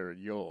Fiona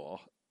and Yor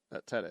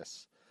at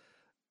tennis.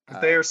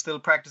 They're still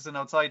practicing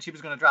outside. She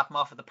was going to drop them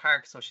off at the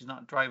park, so she's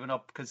not driving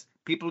up because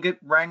people get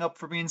rang up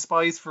for being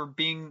spies, for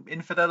being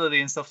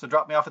infidelity and stuff. So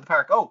drop me off at the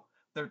park. Oh,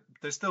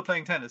 they're still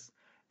playing tennis,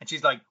 and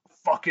she's like,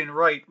 "Fucking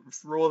right."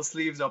 Roll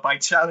sleeves up. I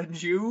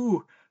challenge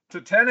you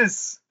to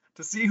tennis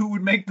to see who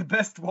would make the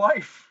best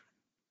wife.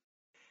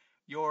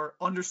 Yor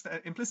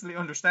implicitly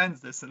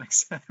understands this and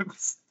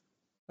accepts.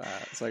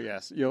 So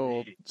yes,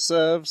 Yor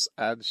serves,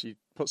 and she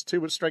puts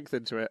too much strength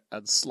into it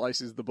and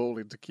slices the ball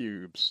into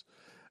cubes.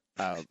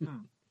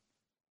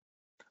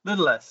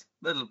 Little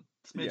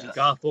smidges.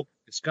 Yeah.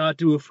 It's gotta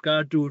do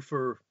it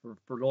for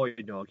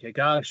Lloyd. Okay,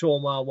 gotta show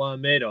him what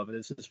I'm made of. And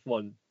this is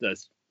fun.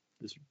 This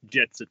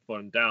jets it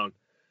fun down,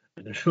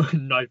 and there's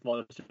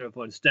nightfall.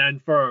 Fun.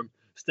 Stand firm.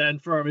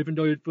 Even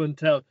though you couldn't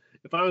tell.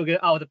 If I don't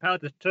get out of the path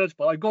of the tennis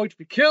ball, I'm going to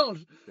be killed.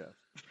 Yeah.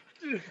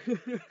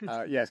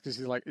 Yes, because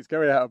she's like, it's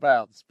going out of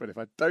bounds, but if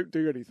I don't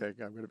do anything,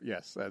 I'm going to.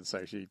 Yes, and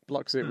so she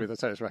blocks it with a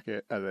tennis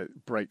racket, and then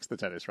breaks the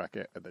tennis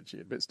racket, and then she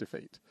admits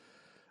defeat.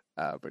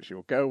 But she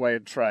will go away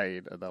and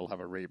train, and they'll have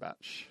a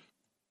rematch.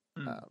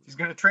 She's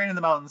going to train in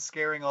the mountains,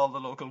 scaring all the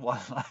local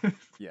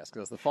wildlife. Yes,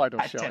 because the final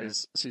shot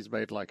is she's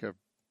made like a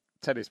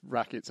tennis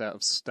rackets out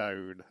of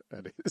stone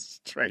and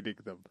is training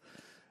them.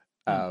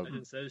 And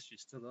it says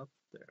she's still up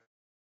there.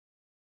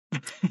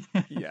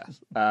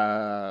 Yes,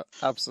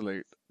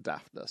 absolute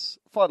daftness.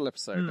 Final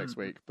episode next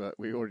week, but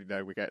we already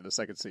know we're getting a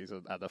second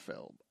season and a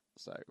film.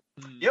 So,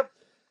 yep,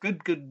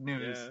 good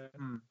news.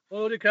 Yeah.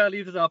 Well, they kind of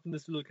leaves it up in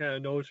this little kind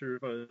of note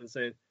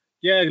saying,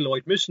 "Yeah,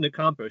 Lloyd, mission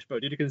accomplished,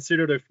 but did you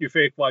consider your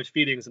fake wife's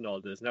feelings and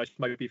all this? Now she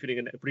might be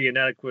feeling pretty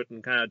inadequate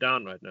and kind of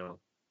down right now."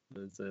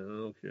 And say,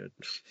 "Oh shit."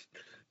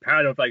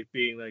 Part of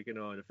being in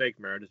a fake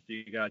marriage,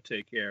 you gotta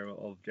take care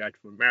of the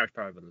actual marriage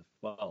part of it as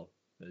well.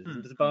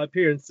 It's about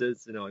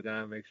appearances, I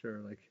gotta make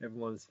sure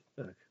everyone's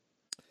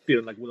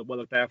feeling well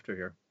looked after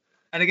here.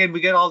 And again, we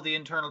get all the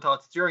internal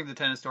thoughts during the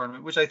tennis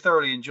tournament, which I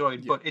thoroughly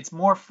enjoyed. Yeah. But it's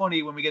more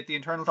funny when we get the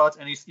internal thoughts,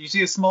 and you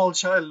see a small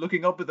child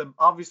looking up at them,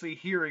 obviously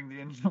hearing the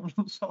internal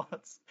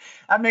thoughts.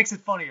 That makes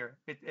it funnier.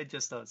 It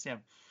just does, yeah.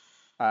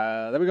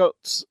 Then we got.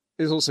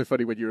 It's also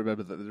funny when you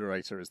remember that the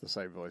narrator is the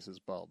same voice as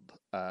Bond.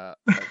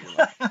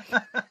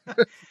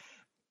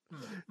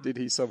 Did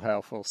he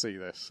somehow foresee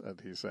this?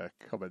 And he's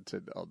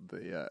commented on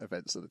the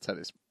events of the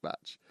tennis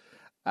match.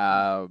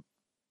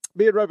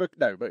 Me and Robo...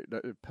 No,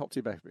 Pop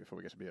Team Epic before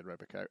we get to me and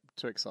Roboco.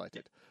 Too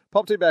excited.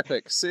 Pop Team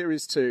Epic,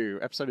 Series 2,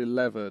 Episode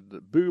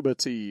 11, Boomer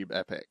Team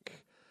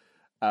Epic.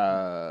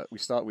 We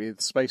start with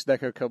Space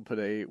Deco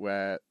Company,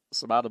 where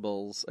some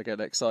animals are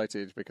getting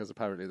excited because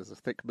apparently there's a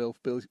thick MILF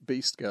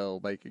beast girl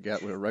making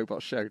out with a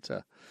robot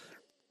Shota.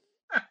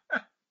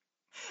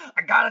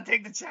 I gotta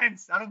take the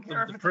chance. I don't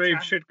care if Some it's depraved a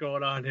chance. shit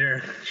going on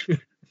here.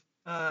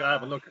 Gotta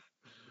have a look.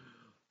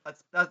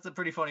 That's a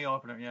pretty funny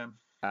opener, yeah.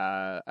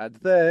 And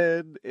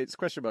then it's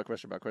question mark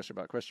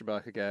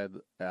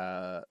again.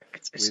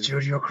 It's a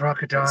Studio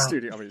Crocodile.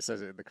 Studio. I mean, it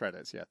says it in the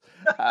credits.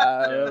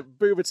 Yeah.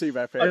 Boomer Team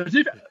Epic.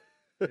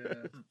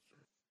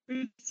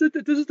 This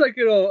is like,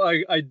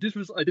 I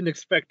didn't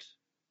expect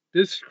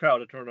this crowd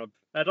to turn up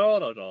at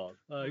all.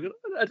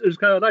 It was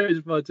kind of nice,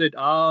 but said,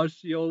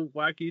 she old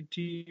wacky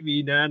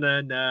TV,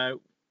 nah,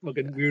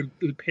 fucking weird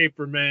little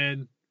paper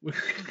man.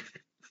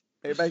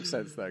 It makes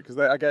sense though, because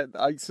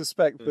I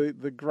suspect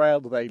the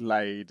ground they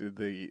laid in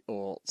the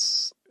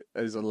aughts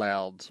has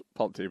allowed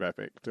Pop Team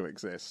Epic to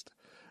exist.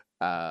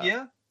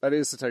 Yeah. That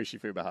is Satoshi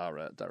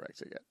Fumihara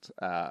directing it.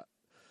 And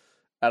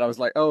I was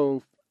like,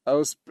 oh, I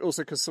was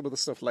also, because some of the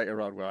stuff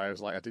later on where I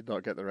was like, I did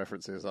not get the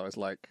references, I was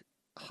like,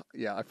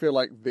 yeah, I feel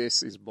like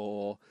this is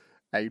more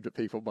aimed at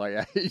people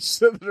my age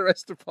than the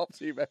rest of Pop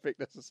Team Epic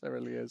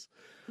necessarily is.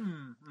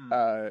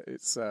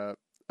 It's a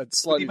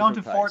slightly the amount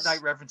of different pace.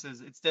 Fortnite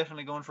references, it's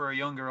definitely going for a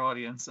younger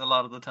audience a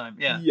lot of the time.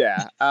 Yeah.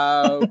 Yeah.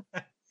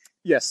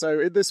 Yeah, so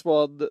in this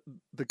one,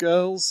 the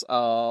girls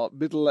are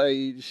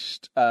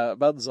middle-aged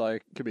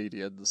manzai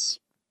comedians.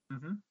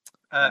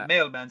 Mm-hmm.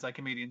 Male manzai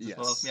comedians as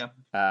well,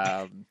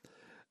 yeah.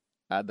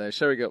 And they're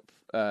showing up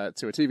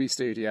to a TV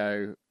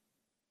studio.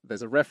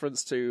 There's a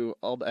reference to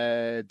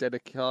on-air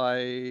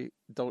Dekikai...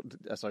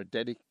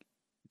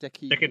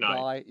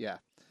 Dekikai. Yeah.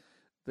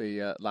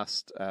 The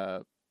last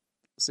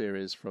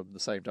series from the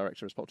same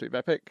director as Pop Team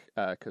Epic,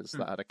 because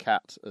that had a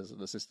cat as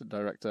an assistant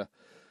director.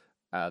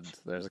 And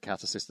there's a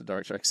cat assistant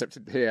director, except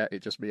in here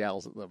it just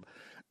meows at them.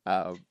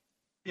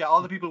 Yeah,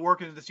 all the people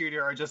working in the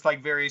studio are just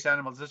like various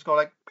animals. Just go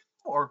like,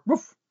 or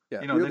woof.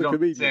 Yeah, you know, the they other don't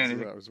comedians say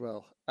anything. as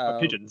well.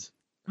 Pigeons.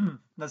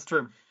 That's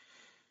true.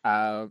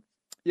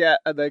 Yeah,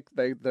 and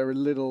they're a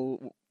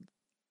little...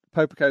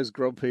 Popoco's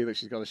grumpy that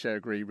she's got to share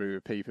a green room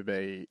with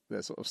P4B.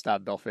 They're sort of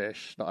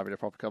standoffish, not having a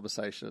proper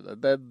conversation.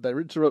 And then they're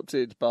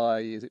interrupted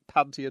by, is it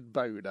Panty and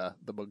Boner,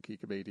 the monkey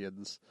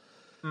comedians?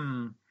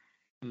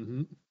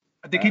 Mm-hmm.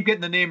 They keep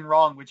getting the name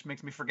wrong, which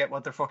makes me forget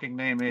what their fucking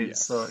name is.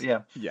 Yes. So,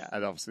 yeah. Yeah,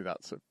 and obviously that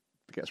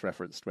gets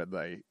referenced when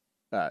they...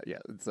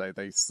 so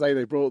they say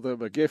they brought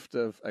them a gift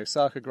of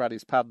Osaka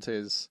Granny's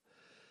panties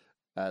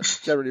and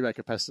generally make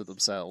a pest of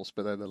themselves,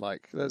 but then they're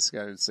like, let's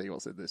go and see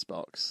what's in this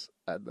box.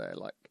 And they're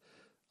like,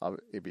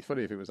 it'd be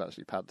funny if it was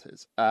actually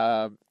panties.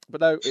 But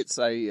no, it's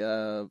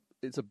a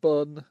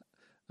bun,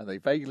 and they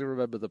vaguely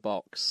remember the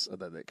box, and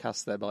then it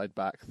casts their mind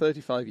back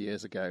 35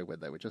 years ago when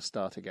they were just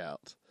starting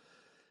out.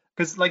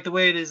 Because like the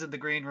way it is in the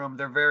green room,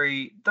 they're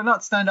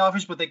not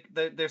standoffish, but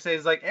they say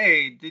it's like,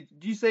 hey, did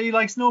you say you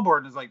like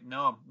snowboarding? It's like,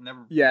 no,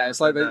 never. Yeah, never it's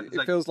like said that.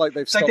 it feels like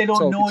they've it's like stopped they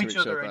don't talking know to each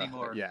other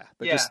anymore. Yeah,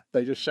 Yeah.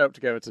 They just show up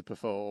together to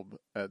perform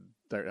and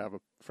don't have a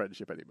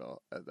friendship anymore.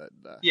 And then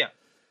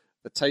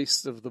the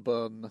taste of the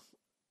bun,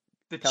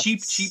 the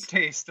cheap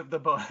taste of the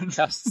bun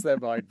casts their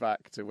mind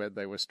back to when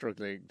they were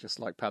struggling, just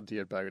like Panty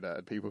and Boner,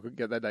 and people couldn't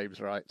get their names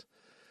right.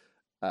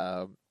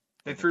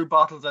 They threw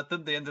bottles at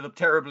them. They ended up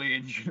terribly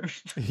injured.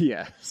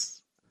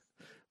 Yes.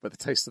 But the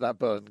taste of that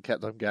bun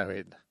kept them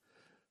going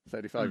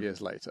 35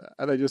 years later.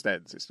 And it just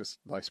ends. It's just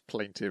a nice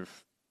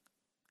plaintive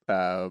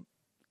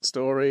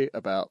story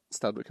about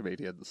stand-up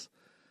comedians.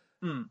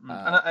 And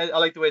I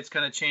like the way it's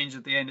kind of changed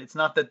at the end. It's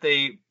not that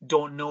they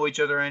don't know each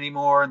other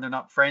anymore and they're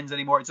not friends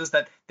anymore. It's just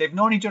that they've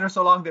known each other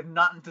so long they've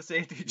nothing to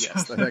say to each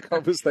other. They've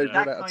run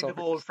that out of kind of topics.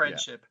 old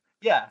friendship.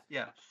 Yeah.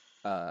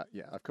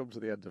 I've come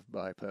to the end of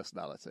my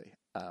personality.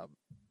 I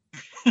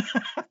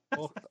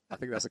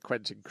think that's a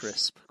Quentin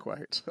Crisp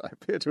quote. I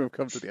appear to have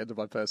come to the end of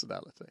my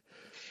personality.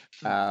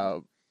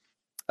 And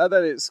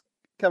then it's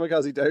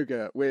Kamikaze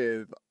Doga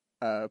with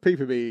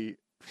P4B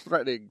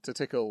threatening to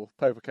tickle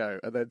Popoco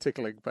and then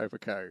tickling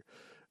Popoco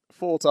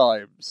 4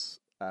 times.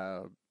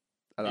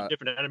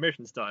 Different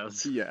animation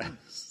styles.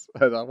 Yes.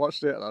 And I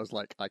watched it and I was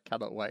like, I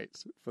cannot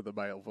wait for the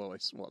male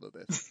voice one of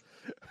this.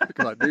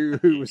 Because I knew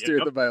who was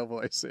doing the male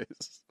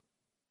voices.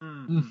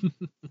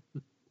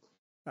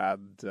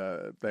 And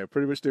they were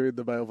pretty much doing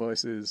the male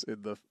voices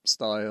in the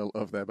style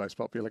of their most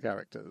popular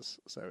characters,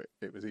 so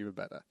it was even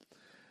better.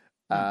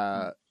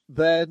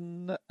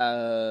 Then,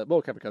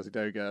 more Kamikaze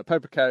Doga.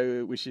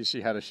 Popoko wishes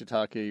she had a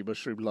shiitake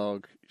mushroom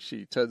log.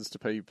 She turns to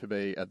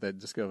Peepamy and then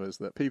discovers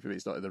that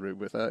Peepamy's not in the room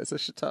with her. It's a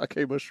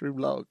shiitake mushroom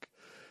log.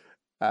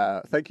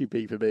 Thank you,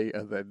 Peepamy.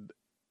 And then,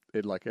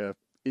 in like a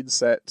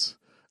inset,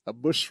 a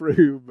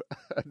mushroom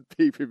and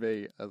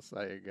Peepamy are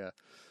saying,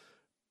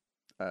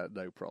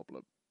 no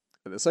problem.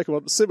 And the second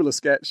one, similar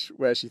sketch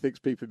where she thinks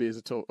Peepamy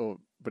is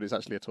but it's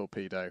actually a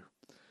torpedo.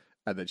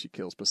 And then she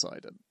kills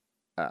Poseidon.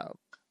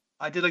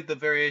 I did like the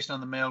variation on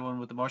the male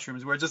one with the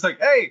mushrooms, where it's just like,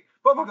 "Hey,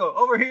 Bubble,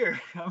 over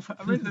here!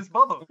 I'm in this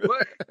bubble."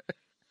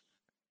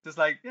 Just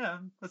like, yeah,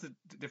 that's a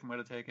different way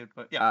to take it,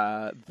 but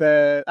yeah.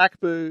 Then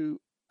Akbu,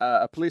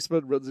 a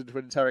policeman, runs into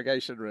an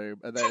interrogation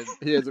room, and then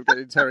he ends up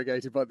getting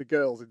interrogated by the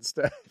girls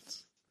instead.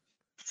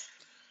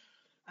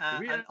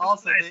 And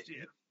also,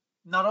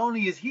 not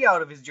only is he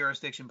out of his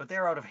jurisdiction, but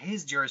they're out of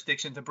his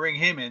jurisdiction to bring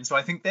him in. So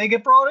I think they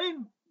get brought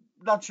in.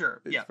 Not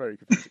sure. It's very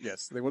confusing.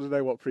 Yes, they want to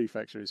know what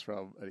prefecture he's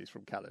from, and he's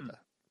from Canada.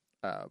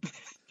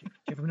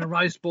 Give him a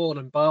rice bowl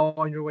and bow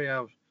on your way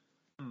out.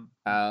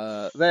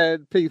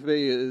 Then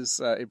Peepamy is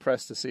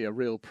impressed to see a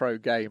real pro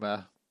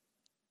gamer,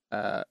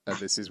 and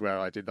this is where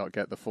I did not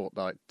get the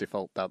Fortnite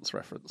default dance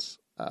reference.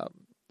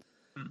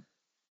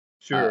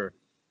 Sure.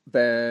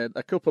 Then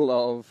a couple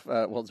of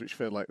ones which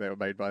feel like they were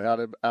made by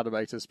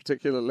animators,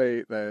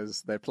 particularly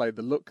they're playing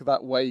the Look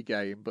That Way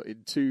game, but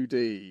in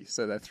 2D,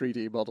 so their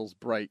 3D models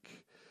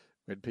break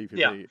when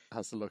Peepamy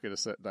has to look in a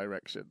certain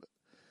direction.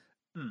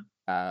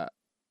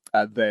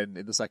 And then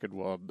in the second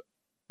one,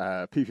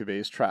 Peepamy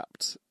is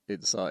trapped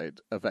inside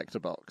a vector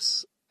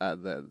box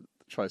and then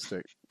tries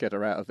to get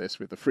her out of this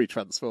with the free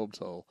transform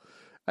tool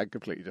and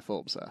completely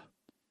deforms her.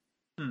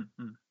 And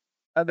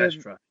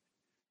then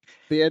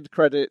the end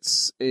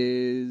credits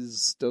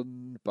is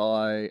done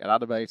by an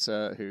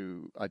animator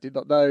who I did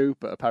not know,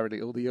 but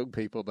apparently all the young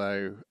people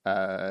know.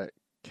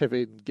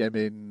 Kevin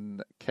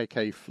Gemin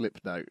KK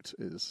Flipnote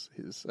is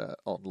his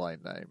online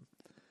name.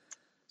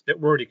 Bit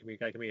wordy. Can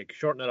we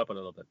shorten that up a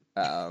little bit?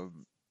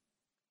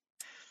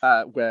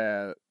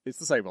 Where it's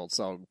the same old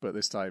song, but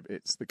this time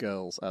it's the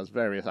girls as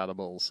various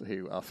animals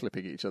who are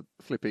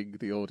flipping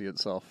the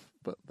audience off,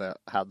 but their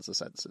hands are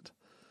censored.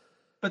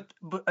 But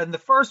and the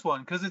first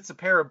one, because it's a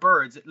pair of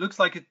birds, it looks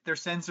like they're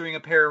censoring a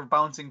pair of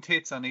bouncing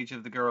tits on each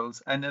of the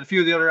girls, and a few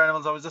of the other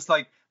animals, I was just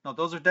like, no,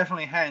 those are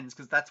definitely hens,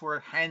 because that's where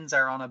hens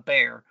are on a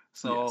bear.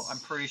 So yes. I'm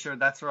pretty sure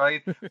that's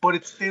right, but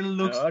it still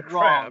looks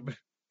wrong.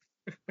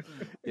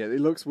 Yeah, it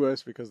looks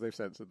worse because they've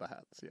censored the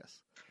hands.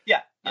 Yes.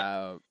 Yeah.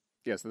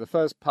 So the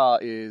first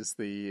part is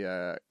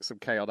the some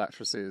K-On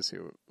actresses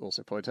who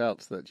also point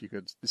out that you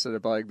could, instead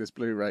of buying this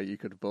Blu-ray, you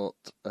could have bought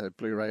a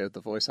Blu-ray of the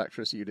voice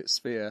actress Unit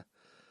Sphere.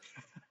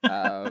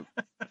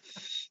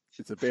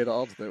 It's a bit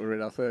odd that we're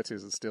in our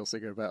 30s and still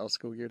singing about our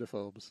school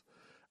uniforms.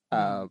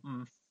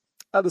 And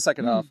the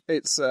second half,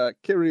 it's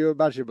Kiryu and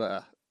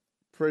Majima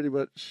pretty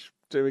much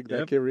doing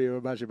their Kiryu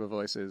and Majima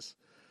voices.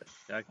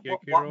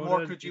 What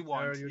more could you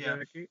want?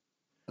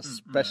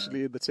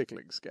 Especially in the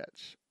tickling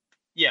sketch.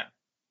 Yeah.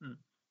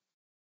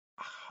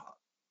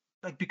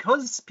 Like,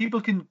 because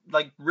people can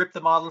like rip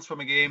the models from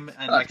a game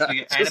and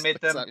actually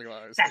animate them, exactly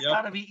that's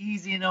gotta be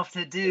easy enough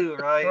to do,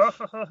 right?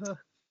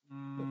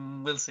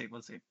 We'll see.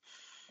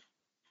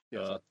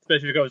 Yeah,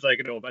 especially because, like,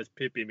 as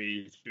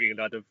Peepamy is doing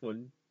a lot of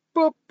fun.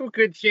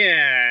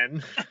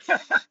 Boop-book-a-chan!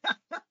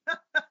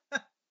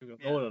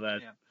 All of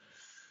that.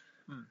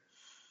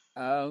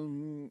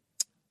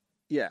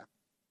 Yeah.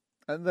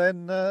 And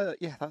then,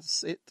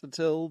 that's it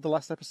until the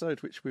last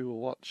episode, which we will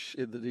watch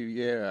in the new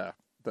year,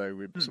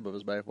 though some of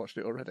us may have watched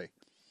it already.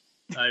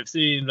 I've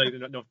seen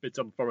enough bits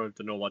of it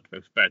to know what to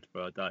expect,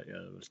 but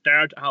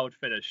start how it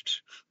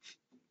finished.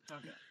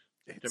 Okay.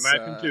 To my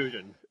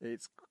conclusion.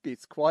 It's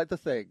quite the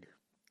thing.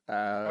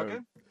 Okay,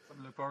 something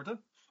to look forward to.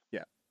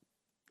 Yeah.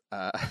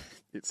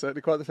 It's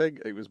certainly quite the thing.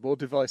 It was more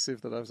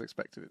divisive than I was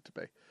expecting it to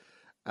be.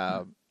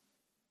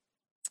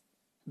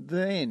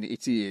 Then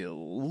it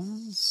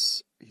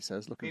is, he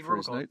says, looking for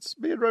his notes,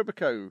 me and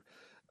Roboco.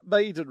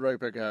 Maiden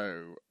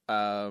Roboco.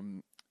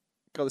 God,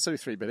 there's only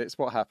 3 minutes.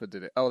 What happened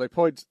in it? Oh, they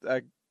point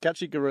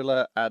Gachi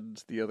Gorilla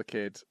and the other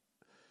kid.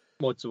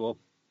 Motsuo.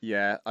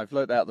 Yeah, I've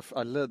learned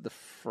the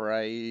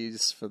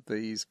phrase for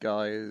these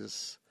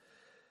guys.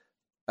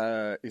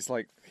 It's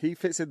like he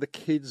fits in the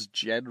kid's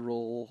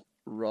general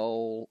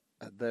role,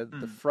 and then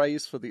the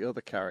phrase for the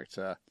other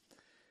character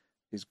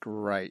is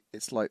great.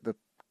 It's like the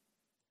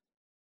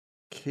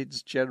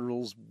kid's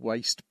general's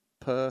waist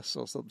purse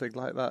or something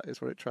like that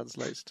is what it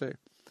translates to.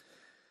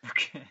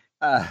 Okay.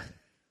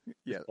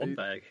 Yeah. One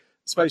bag.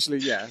 Especially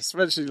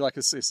like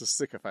it's a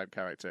sycophant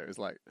character. It's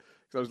like,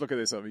 because I was looking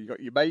at this, you've got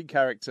your main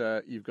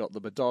character, you've got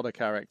the Madonna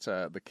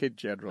character, the Kid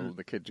General, and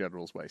the Kid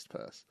General's waist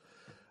purse.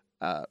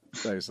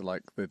 Those are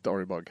like the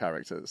Doraemon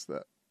characters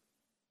that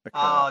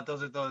occur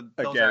those again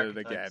archetypes. And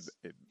again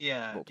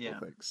in multiple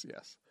things.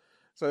 Yes.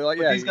 So like,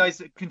 but these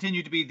guys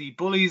continue to be the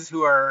bullies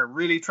who are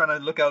really trying to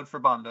look out for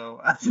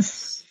Bondo.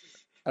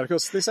 And of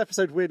course, this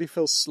episode weirdly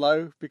feels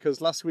slow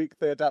because last week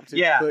they adapted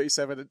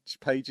 37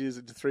 pages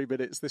into 3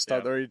 minutes. This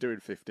time they're only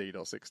doing 15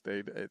 or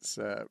 16. It's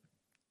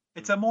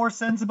It's a more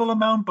sensible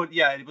amount, but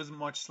yeah, it was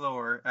much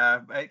slower.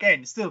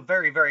 Again, still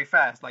very, very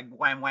fast, like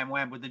wham, wham,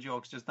 wham with the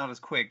jokes, just not as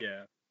quick.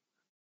 Yeah.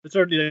 But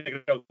certainly,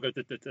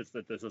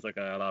 this is like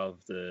a lot of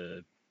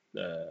the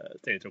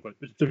things.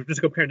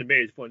 Just comparing the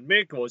mage, when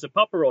Mako is a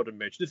Papa Road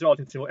mage, this is all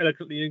things so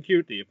eloquently and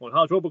cutely. When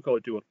how's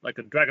Robocop do it? Like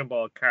a Dragon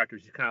Ball character,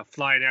 she's kind of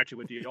flying at you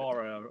with the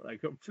aura,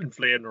 like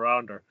inflating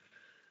around her.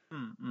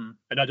 Mm-mm.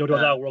 And I don't know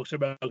how that works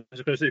about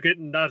because you're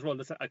getting that one.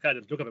 I kind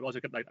of look at it, also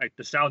get like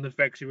the sound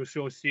effects you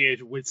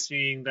associate with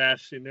seeing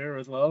that in there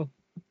as well.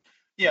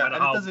 Yeah, no and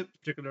how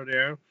particular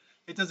there.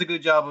 It does a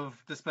good job of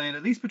displaying,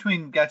 at least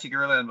between Gachi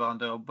Gorilla and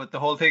Bondo. But the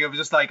whole thing of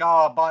just like,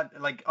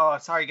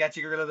 sorry,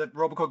 Gachi Gorilla, that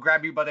Robocop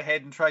grabbed you by the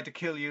head and tried to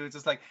kill you. It's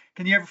just like,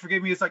 can you ever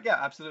forgive me? It's like, yeah,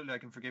 absolutely, I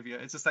can forgive you.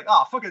 It's just like,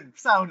 fucking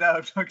sound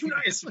out. Fucking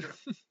nice.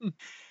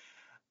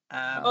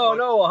 But,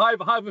 no, a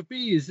hive of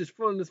bees. This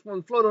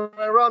one floating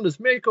around us.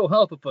 Mako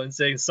help upon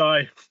saying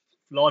sorry.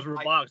 Larger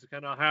box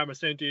cannot harm a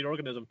sentient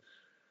organism.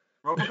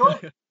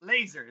 Robocop,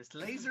 lasers.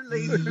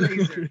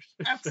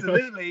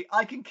 Absolutely,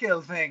 I can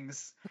kill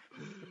things.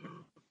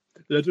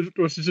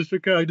 Just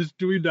kind of just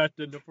doing that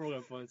in the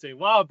program and saying,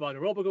 wow, buddy,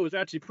 Robocop was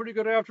actually pretty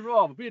good after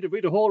all. We did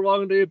the whole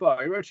wrong day, but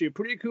you're actually a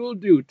pretty cool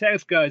dude.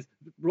 Thanks, guys.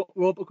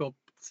 Robocop,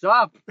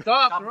 stop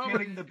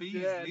killing the bees.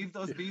 Yeah. Leave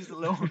those bees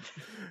alone.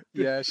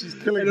 Yeah, she's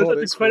killing all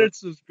this. The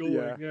credits is going.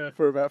 Yeah,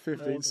 for about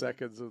 15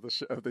 seconds of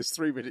of this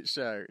 3-minute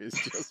show is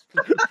just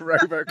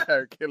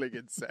Robocop killing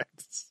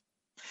insects.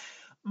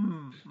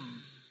 Mm-hmm.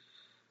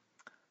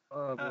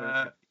 Oh,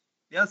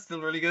 yeah, it's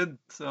still really good.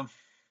 So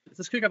it's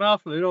just kicking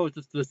off.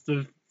 Just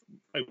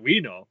like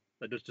we know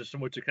that there's just so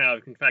much you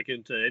can pack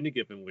into any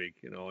given week,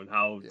 and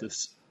how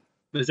this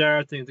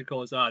bizarre thing that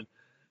goes on,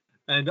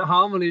 and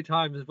how many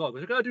times as well.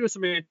 Because I gotta do this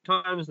so many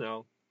times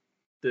now.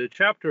 The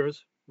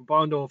chapters,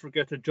 Bondo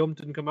forget to jump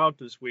didn't come out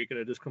this week, and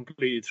it just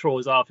completely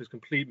throws off his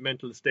complete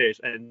mental state,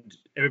 and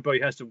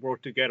everybody has to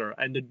work together,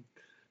 and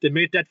they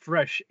make that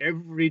fresh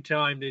every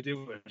time they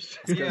do it.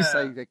 I was going to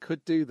say they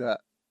could do that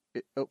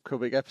in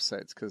upcoming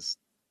episodes because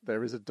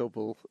there is a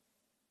double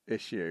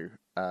issue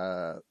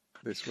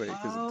this week,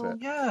 isn't it?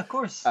 Yeah, of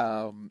course.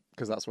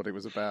 Because that's what it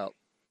was about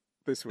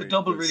this week. The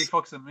double really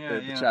fucks him. Yeah,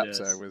 the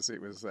chapter was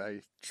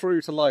a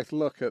true to life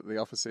look at the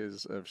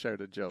offices of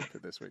Shonen Jump in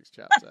this week's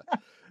chapter.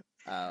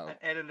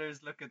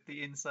 Editors look at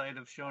the inside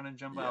of Shonen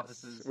Jump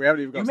offices. We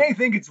haven't even got. You may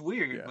think it's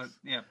weird, but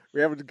yeah,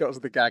 we haven't got to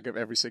the gag of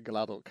every single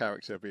adult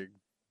character being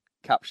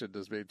captioned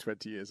as being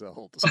 20 years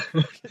old.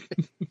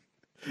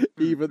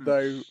 Even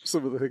though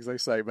some of the things they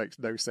say makes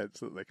no sense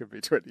that they could be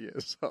 20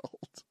 years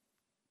old.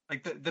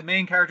 Like the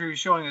main character who's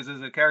showing us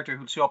is a character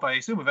who'll show up, I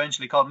assume,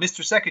 eventually, called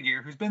Mr. Second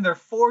Year, who's been there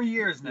 4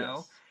 years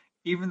now,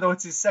 even though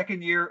it's his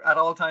second year at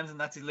all times, and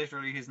that's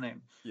literally his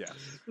name. Yes.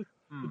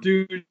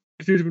 Dude's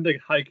been like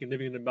hiking,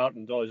 living in the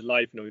mountains all his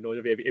life.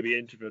 Every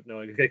inch of it.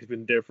 He's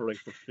been there for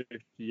 50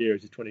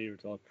 years. He's 20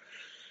 years old.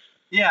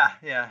 Yeah.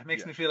 It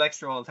makes me feel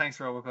extra old. Thanks,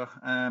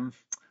 Robocop.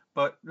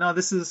 But no,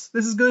 this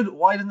is good.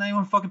 Why didn't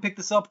anyone fucking pick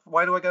this up?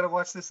 Why do I gotta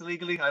watch this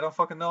illegally? I don't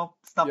fucking know.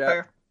 It's not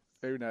fair.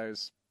 Who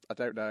knows? I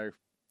don't know.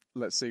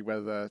 Let's see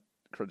whether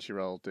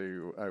Crunchyroll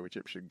do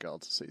Egyptian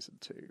Gods Season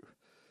 2.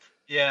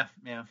 Yeah.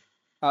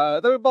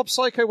 Then we Mob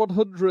Psycho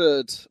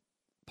 100,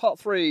 Part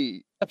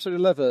 3, Episode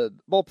 11,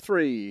 Mob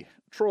 3,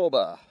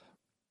 Trauma.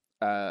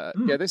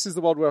 Yeah, this is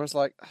the one where I was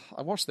like,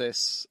 I watched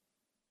this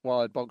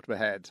while I'd bonked my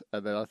head,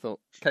 and then I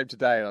came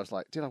today, and I was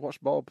like, did I watch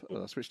Mob?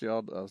 And I switched it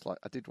on, and I was like,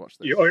 I did watch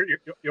this.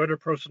 Your other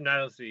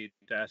personality,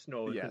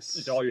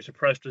 it's all your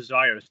suppressed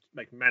desires,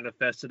 like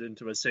manifested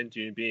into a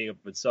sentient being of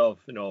itself.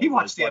 He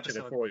watched the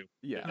episode it for you.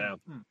 Yeah.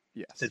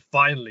 Yes. Said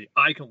finally,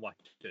 I can watch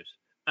it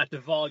at the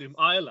volume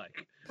I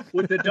like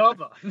with the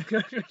dubber.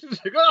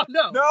 Oh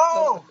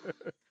no.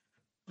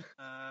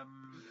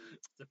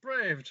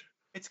 Depraved.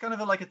 It's kind of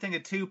like a thing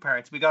of two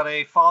parts. We got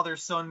a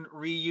father-son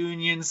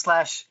reunion /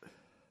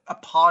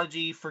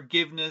 apology,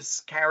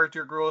 forgiveness,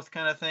 character growth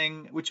kind of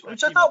thing, which I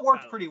thought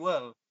worked pretty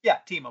well. Yeah,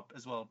 team up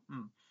as well.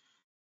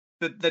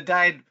 The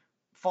dad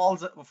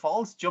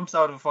jumps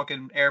out of a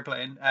fucking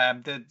airplane.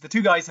 The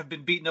two guys have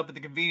been beaten up at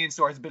the convenience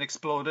store, has been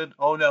exploded.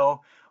 Oh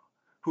no.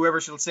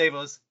 Whoever shall save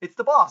us. It's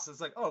the boss. It's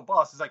like, oh,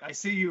 boss. It's like, I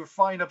see you're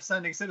fine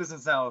upstanding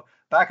citizens now.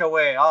 Back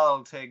away.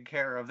 I'll take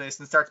care of this.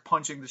 And starts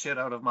punching the shit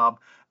out of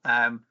Mob.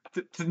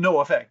 To no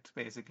effect,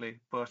 basically.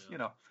 But, you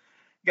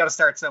got to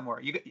start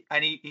somewhere.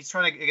 He's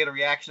trying to get a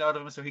reaction out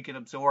of him so he can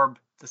absorb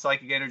the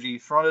psychic energy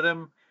thrown at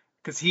him.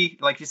 Because he,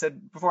 like you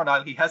said before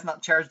now, he has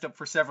not charged up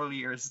for several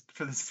years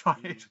for this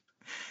fight.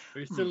 But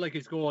he's still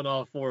he's going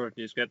all forward.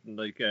 He's getting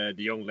the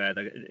young lad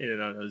in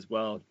and out as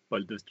well.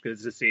 But just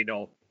because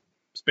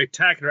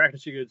spectacular action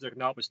sequences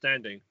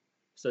notwithstanding,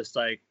 it's just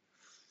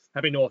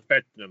having no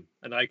effect on him,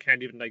 and I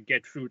can't even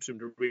get through to him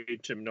to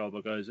reach him now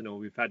because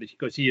we've had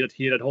because he had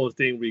that whole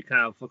thing where he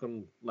kind of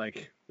fucking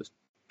just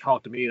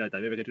talk to me like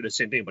that. Maybe I can do the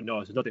same thing, but no,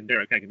 there's nothing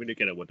there. I can't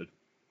communicate it with it.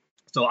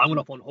 So I'm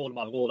gonna hold him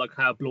on hold,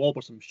 kind of blow up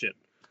or some shit.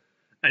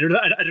 And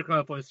I just kind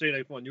of want to say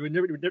you were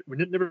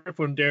never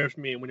fun dare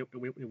for me, and when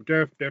you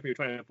dare for me, you're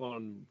trying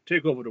to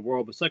take over the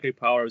world with psychic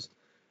powers.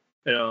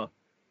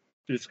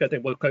 just kind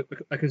of think, well,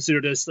 I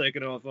consider this like,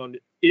 you know,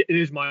 in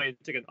his mind,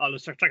 thinking, I'll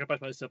just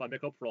sacrifice myself, I'll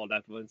make up for all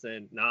that, but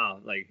saying, nah,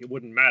 like, it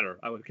wouldn't matter.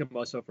 I would kill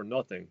myself for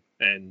nothing,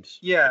 and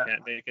Yeah. I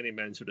can't make any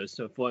amends for this.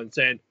 So fun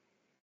saying,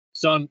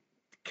 son,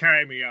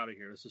 carry me out of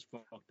here. Let's just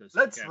fuck this.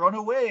 Let's run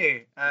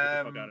away.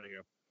 Get the fuck out of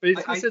here. But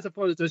he says,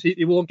 suppose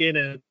he won't gain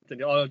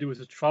anything. All he'll do is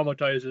just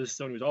traumatize his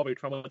son. He's always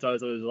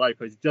traumatized in his life,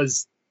 because he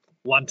does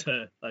want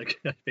to, like,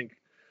 I think.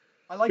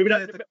 I like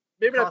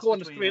maybe not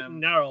going straight and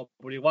narrow,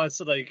 but he wants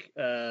to, like,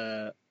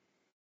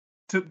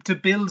 to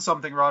build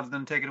something rather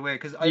than take it away.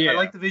 Because I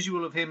like the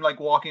visual of him,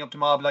 like, walking up to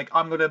Mob, like,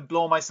 I'm going to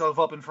blow myself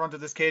up in front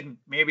of this kid.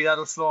 Maybe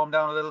that'll slow him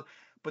down a little.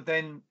 But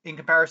then, in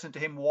comparison to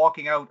him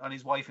walking out on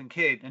his wife and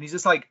kid, and he's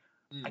just like,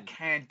 I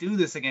can't do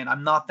this again.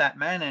 I'm not that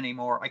man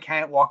anymore. I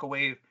can't walk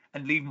away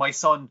and leave my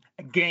son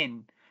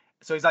again.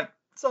 So he's like,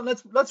 son,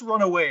 let's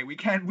run away. We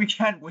can't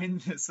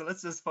win this. So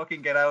let's just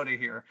fucking get out of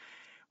here.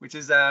 Which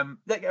is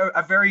like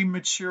a very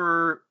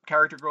mature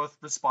character growth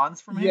response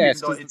from him. Yes,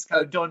 even though it's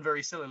kind of done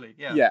very sillily.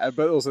 Yeah. Yeah,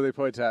 but also they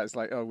point out it's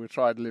like, oh, we'll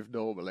try and live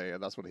normally,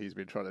 and that's what he's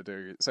been trying to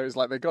do. So it's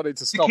like they got in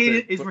to stop him.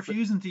 The kid is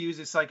refusing to use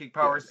his psychic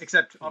powers,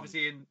 except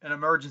obviously in an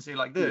emergency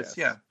like this. Yes.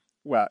 Yeah.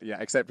 Well, yeah,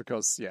 except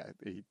because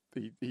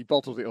he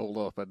bottled it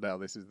all up, and now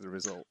this is the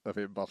result of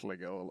him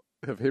bottling it all,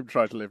 of him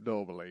trying to live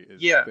normally.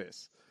 Is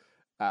this?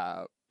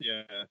 Okay,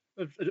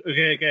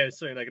 again,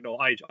 so like, you know,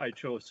 I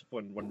chose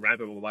when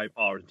rampant with my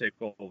power to take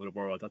over the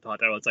world. I thought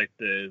that was like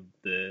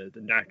the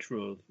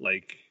natural,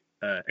 like,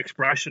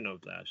 expression of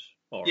that.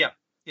 Or, yeah.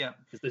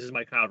 This is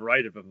my kind of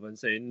right of him, and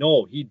saying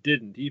no, he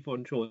didn't. He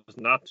chose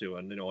not to,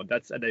 and you know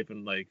that's an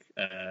even like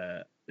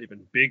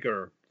even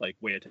bigger like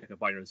way to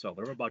confine himself.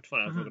 They're about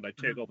trying to like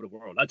take over the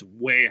world. That's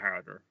way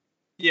harder.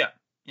 Yeah.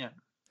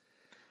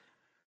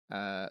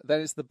 Then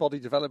it's the Body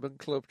Development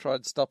Club try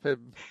and stop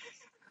him.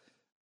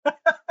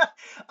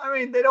 I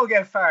mean, they don't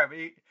get far, but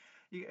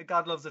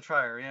God loves a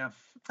trier, yeah.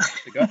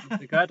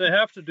 they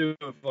have to do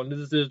it fun.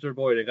 This is their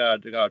boy. They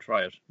gotta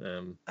try it.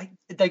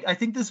 I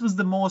think this was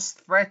the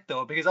most threat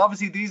though, because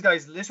obviously these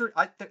guys literally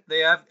they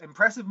have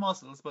impressive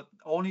muscles, but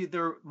only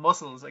their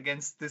muscles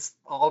against this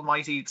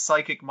almighty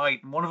psychic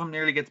might. And one of them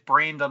nearly gets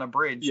brained on a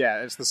bridge.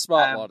 Yeah, it's the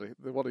smart one.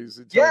 The one who's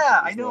I know. The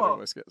one who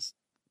always gets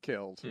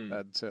killed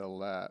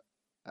until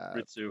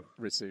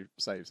Ritsu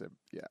saves him.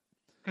 Yeah.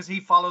 Because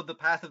he followed the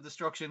path of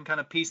destruction, kind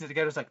of piecing it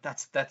together. It's like,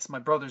 that's my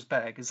brother's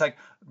bag. It's like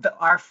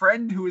our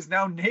friend who is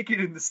now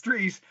naked in the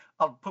street.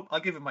 I'll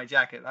give him my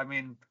jacket. I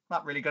mean,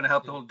 not really going to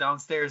help the whole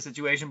downstairs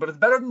situation, but it's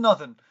better than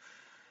nothing.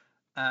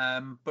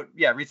 But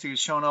yeah, Ritsu has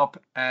shown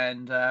up,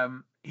 and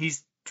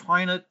he's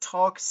trying to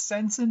talk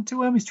sense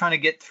into him. He's trying to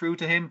get through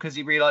to him because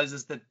he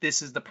realizes that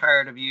this is the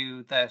part of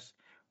you that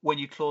when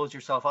you closed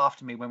yourself off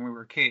to me when we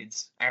were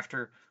kids,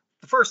 after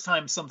the first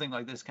time something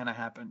like this kind of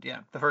happened.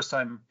 Yeah, the first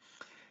time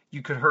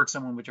you could hurt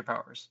someone with your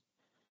powers.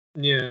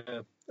 Yeah,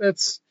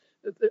 it's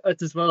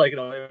as well, like, you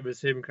know, it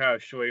was him kind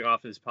of showing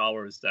off his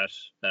powers that,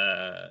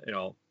 you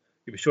know,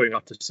 he was showing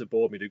off to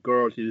Sabomi, the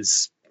girl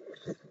he's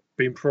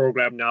been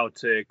programmed now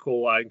to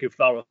go and give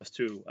flowers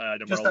to,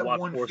 no matter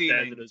what force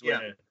stands in his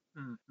way.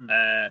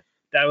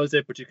 That was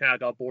it, but you kind of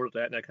got bored of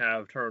that, and I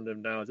kind of turned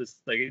him down. It's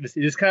like, you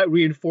just can't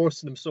reinforce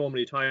them so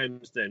many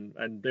times then,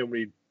 and then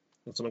when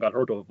someone got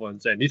hurt over one,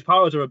 saying these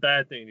powers are a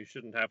bad thing, you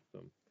shouldn't have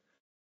them.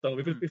 So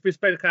if we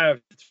spend kind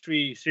of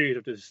 3 series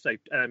of this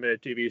like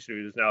animated TV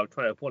series now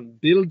trying to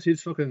build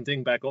his fucking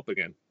thing back up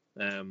again.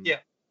 Yeah.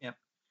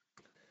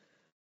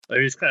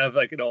 He's kind of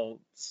like, you know,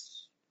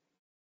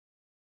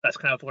 that's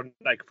kind of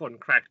fun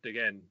cracked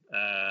again.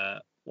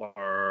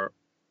 Or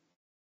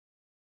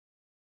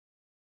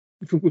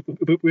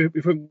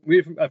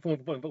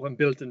when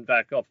built and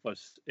back up, but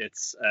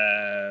it's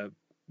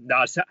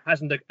now it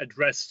hasn't like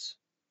addressed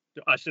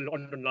the actual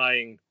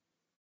underlying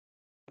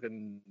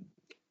fucking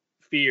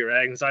fear,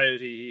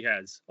 anxiety he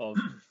has of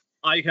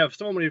I have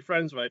so many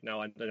friends right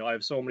now, and you know, I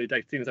have so many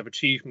like things I've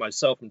achieved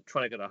myself. I'm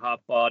trying to get a hot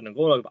bod, and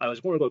I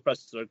was going to go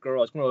press to a girl.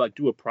 I was going to like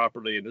do it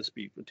properly and just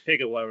take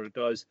it whatever it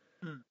does.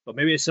 But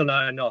maybe it's still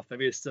not enough.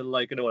 Maybe it's still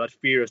like, you know, that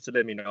fear is still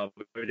in me now.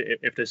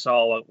 If they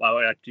saw what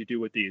I actually do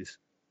with these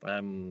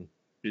kind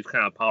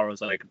of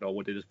powers, like, you know,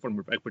 would they just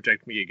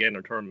project me again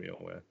or turn me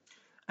away?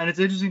 And it's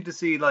interesting to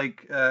see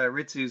like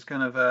Ritsu's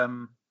kind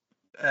of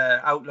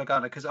outlook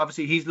on it, because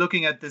obviously he's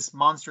looking at this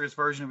monstrous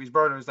version of his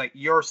brother as like,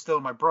 you're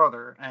still my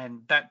brother,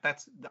 and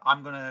that's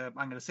I'm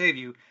gonna save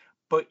you.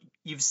 But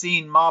you've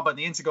seen Mob on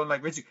the inside going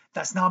like, Ritsu,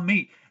 that's not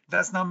me,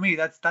 that's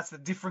a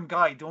different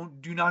guy,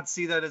 do not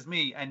see that as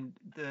me. And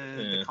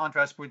the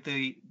contrast with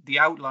the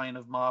outline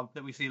of Mob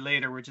that we see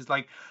later, which is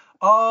like,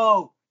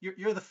 oh,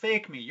 you're the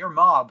fake me, you're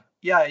Mob,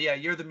 yeah,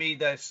 you're the me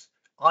that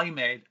I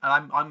made,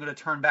 and I'm gonna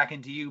turn back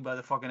into you by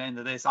the fucking end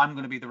of this. I'm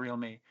gonna be the real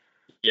me.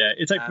 Yeah,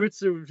 it's like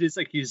Ritsu. It's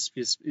like he's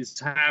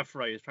half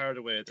right. He's part of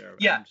the way there.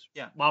 Yeah.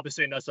 Mob is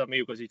saying that's not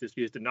me because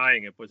he's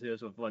denying it. But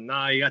he's like, well,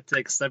 nah, you got to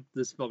accept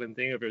this fucking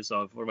thing of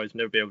yourself, otherwise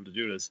you'll never be able to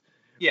do this.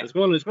 Yeah, it's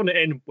going to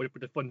end with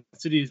the fun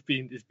city is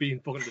being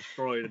fucking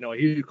destroyed. You know,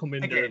 he'll come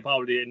in there and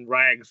probably in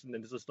rags, and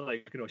then it's just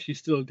like, you know, she's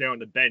still there on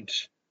the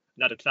bench,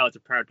 Now the clouds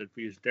are parted,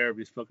 but he's there,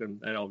 he's fucking,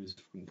 I know, he's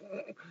fucking,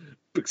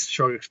 big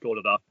shrug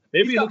exploded off.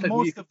 Maybe He's he got looked like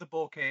most of the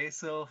bouquet,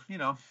 so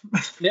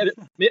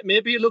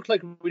maybe he looked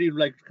like really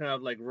like kind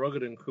of like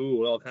rugged and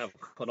cool, all kind of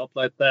cut up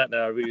like that.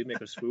 Now really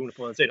make a swoon of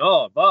fun and saying,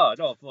 "Oh, bad,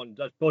 oh fun,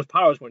 those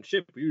powers won't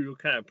ship. You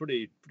look kind of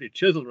pretty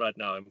chiseled right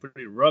now and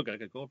pretty rugged. I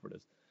could go for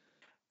this."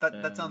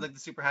 that sounds like the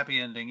super happy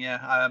ending.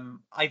 Yeah.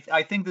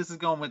 I think this is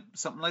going with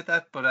something like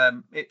that, but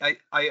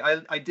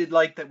I did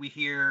like that we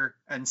hear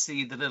and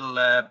see the little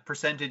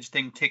percentage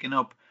thing ticking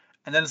up,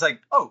 and then it's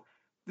like, oh,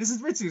 this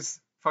is Ritsu's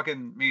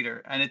fucking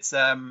meter, and it's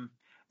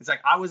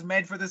like, I was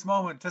made for this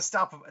moment to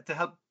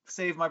help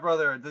save my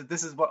brother.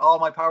 This is what all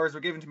my powers were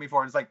given to me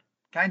for. And it's like,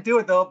 can't do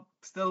it though.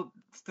 Still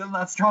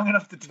not strong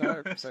enough to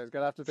do it. So it's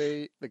gonna have to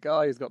be the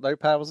guy who's got no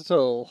powers at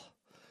all.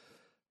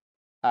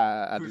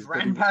 And who's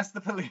ran past the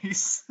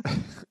police.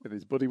 And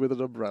his buddy with an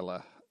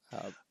umbrella.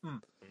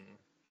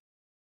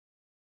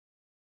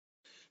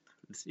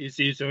 You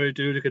see, so a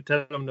dude who could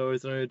tell him no,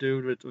 he's a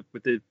dude with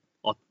the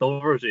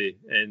authority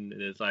in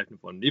his life and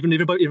fun. Even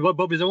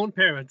above his own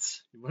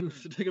parents. He wanted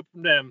to take it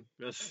from them.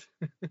 Yes.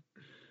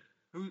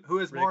 Who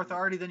has more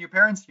authority than your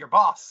parents? Your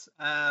boss.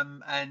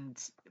 And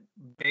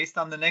based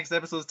on the next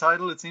episode's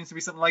title, it seems to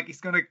be something like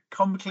he's going to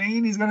come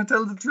clean. He's going to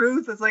tell the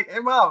truth. It's like, hey,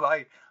 Mom,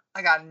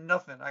 I got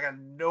nothing. I got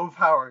no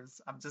powers.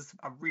 I'm just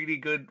a really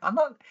good. I'm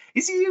not.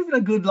 Is he even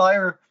a good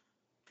liar?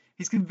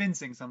 He's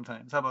convincing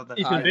sometimes. How about that?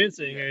 He's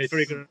convincing. Yes. He's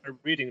very good at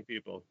reading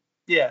people.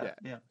 Yeah.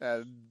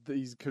 And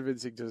he's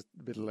convincing just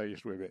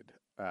middle-aged women.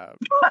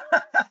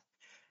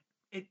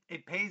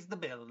 It pays the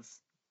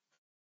bills.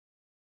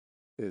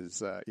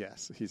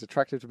 Yes, he's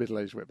attractive to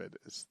middle-aged women.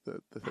 Is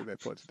the thing they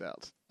pointed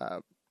out.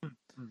 I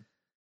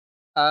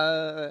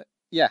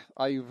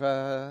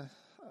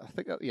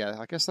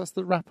guess that's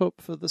the wrap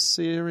up for the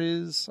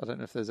series. I don't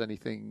know if there's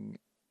anything.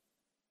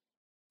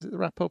 Is it the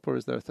wrap up, or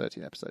is there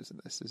 13 episodes in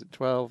this? Is it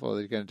 12, or are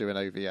they going to do an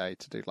OVA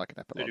to do like an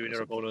epilogue? They're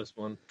doing a bonus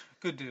one.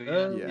 Could do,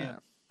 yeah.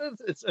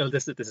 This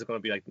is going to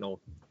be like, no,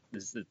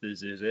 this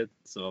is it.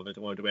 So if I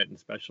don't want to do anything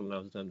special,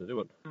 now's the time to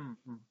do it.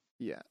 Mm-hmm.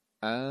 Yeah.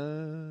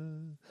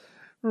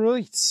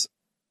 Right.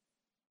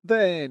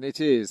 Then it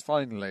is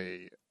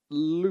finally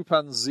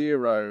Lupin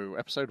Zero,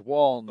 Episode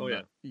 1. Oh,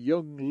 yeah.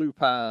 Young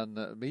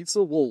Lupin meets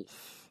a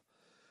wolf,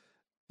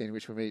 in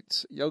which we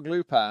meet young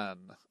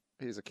Lupin.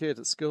 He's a kid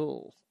at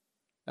school,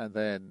 and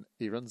then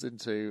he runs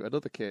into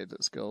another kid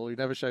at school who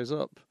never shows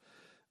up.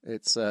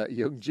 It's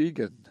young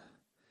Jigen.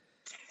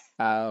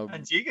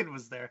 And Jigen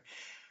was there.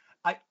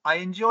 I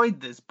enjoyed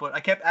this, but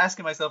I kept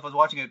asking myself, I was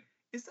watching it,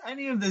 is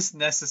any of this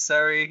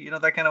necessary? You know,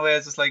 that kind of way.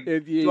 It's just like,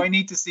 do I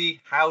need to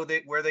see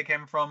where they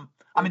came from?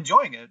 I'm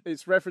enjoying it.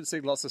 It's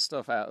referencing lots of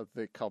stuff out of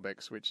the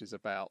comics, which is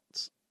about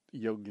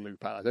young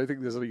Lupin. I don't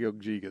think there's a young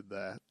Jigen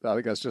there. I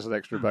think that's just an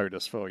extra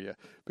bonus for you,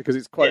 because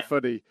it's quite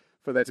funny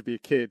for there to be a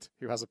kid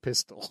who has a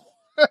pistol.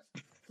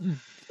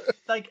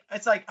 It's like,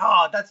 that's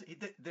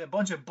the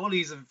bunch of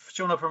bullies have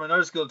shown up from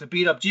another school to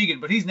beat up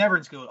Jigen, but he's never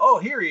in school. Oh,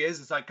 here he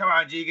is. It's like, come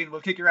on, Jigen, we'll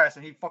kick your ass.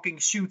 And he fucking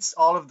shoots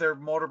all of their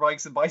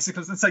motorbikes and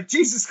bicycles. It's like,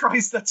 Jesus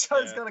Christ, that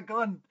child's got a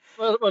gun.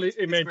 Well,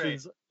 he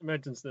mentions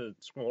the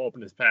school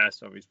open his past,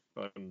 so he's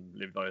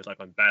lived all his life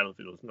on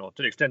battlefields. No,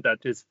 to the extent that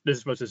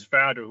this was his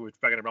father who was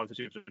dragging around since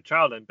he was a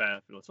child on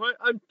battlefields. So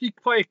he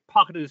quite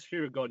pocketed his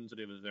fear of guns when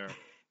he was there.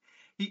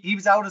 He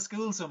was out of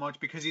school so much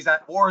because he's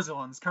at war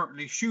zones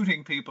currently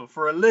shooting people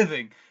for a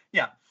living.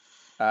 Yeah.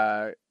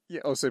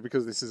 Also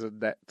because this is a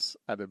net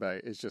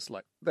anime, it's just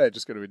like they're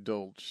just going to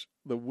indulge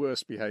the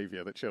worst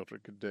behaviour that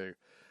children can do.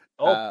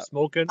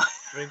 Smoking,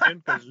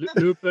 drinking. Because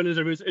Lupin is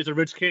a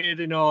rich kid,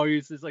 you know.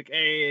 He's like,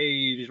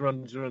 hey, he's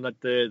running like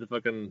the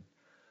fucking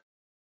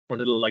one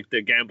little like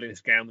the gambling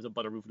scams up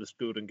by the roof of the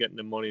school and getting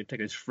the money,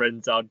 taking his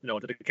friends out, you know,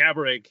 to the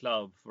cabaret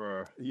club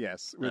for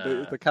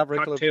with the cabaret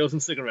club, cocktails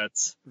and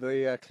cigarettes.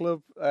 The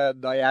club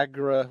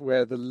Niagara,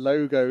 where the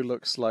logo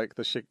looks like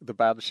the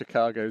band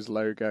Chicago's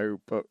logo,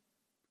 but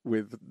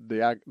with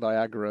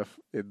Niagara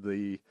in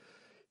the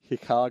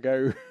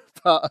Chicago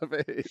part of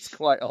it. It's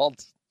quite odd.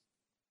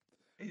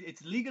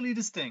 It's legally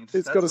distinct.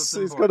 It's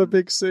got a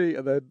big C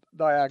and then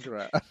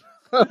Niagara.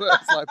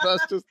 It's like,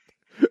 that's just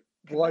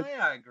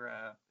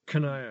Niagara.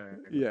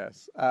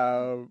 Yes.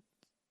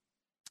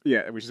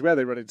 Which is where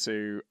they run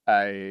into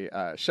a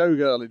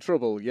showgirl in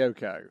trouble,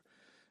 Yoko.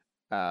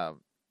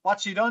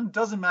 What she done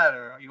doesn't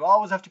matter. You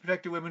always have to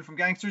protect a woman from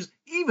gangsters,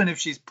 even if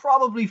she's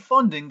probably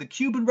funding the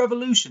Cuban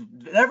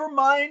Revolution. Never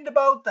mind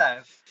about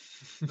that.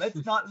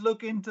 Let's not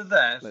look into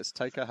that. Let's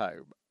take her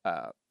home.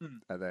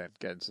 And then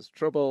get into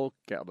trouble,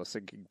 get on a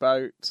sinking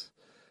boat.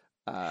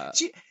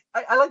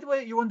 I like the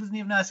way your one doesn't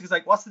even ask. It's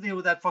like, what's the deal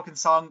with that fucking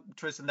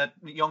songstress and that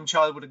young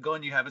child with a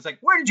gun you have? It's like,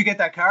 where did you get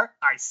that car?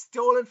 I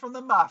stole it from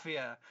the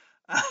mafia.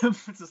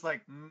 It's just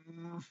like...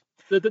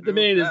 The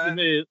maid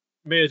is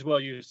may as well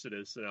used to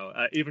this, you know.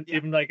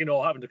 Even like, you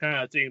know, having the kind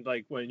of thing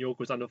like when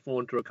Yoko's on the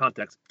phone to her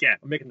contacts, I'm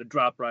making the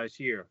drop right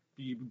here.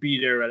 You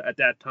be there at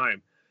that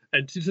time.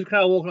 And she's just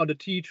kind of walking on the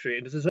tea tray,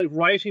 and it's just like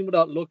writing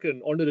without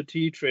looking under the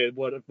tea tray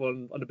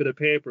on a bit of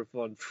paper.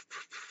 Fun.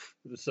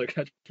 It's like,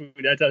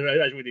 that's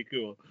really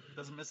cool.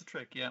 Doesn't miss a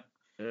trick, yeah.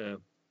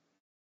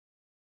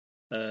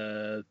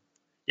 Yeah.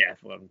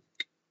 Well,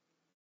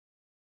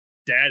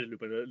 Dad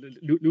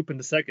Lupin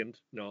the Second,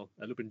 no,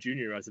 Lupin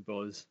Junior, I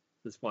suppose.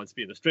 This wants to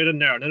be in the straight and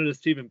narrow, none of the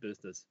Steven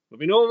business. But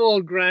we know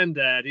old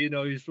Granddad,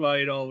 he's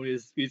right,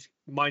 he's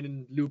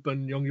minding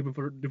young Lupin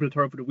for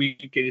the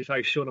week, and he's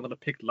like showing him how to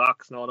pick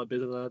locks and all that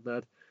business like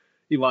that.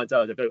 He wants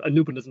out. And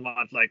Lupin doesn't want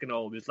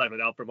his life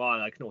without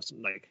Vermont,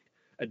 something like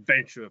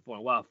adventure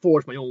for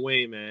forge my own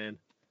way, man.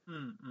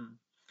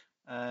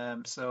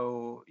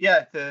 So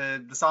yeah,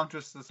 the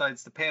songstress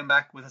decides to pay him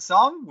back with a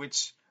song,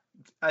 which,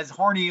 as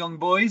horny young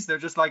boys, they're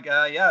just like,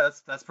 yeah,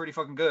 that's pretty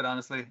fucking good,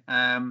 honestly.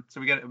 So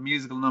we get a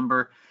musical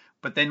number,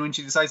 but then when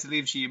she decides to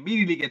leave, she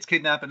immediately gets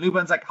kidnapped, and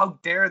Lupin's like, how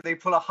dare they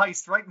pull a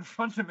heist right in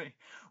front of me?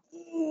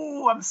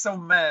 Ooh, I'm so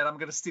mad. I'm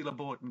gonna steal a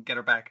boat and get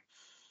her back.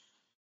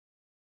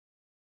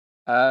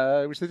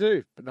 Which they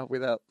do, but not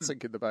without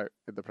sinking the boat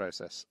in the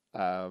process.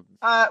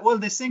 Well,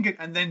 they sink it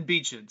and then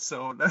beach it,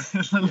 so a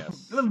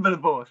little bit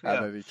of both.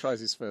 And then he tries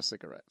his first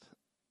cigarette.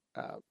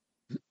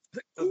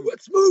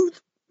 It's smooth.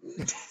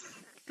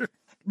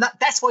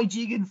 That's why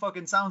Jigen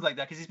fucking sounds like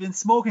that, because he's been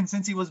smoking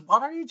since he was,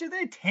 what age are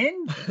they?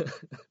 10?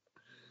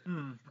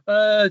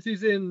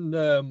 He's in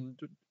the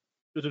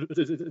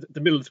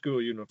middle school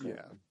uniform.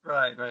 Yeah.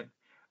 Right.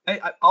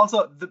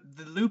 Also, the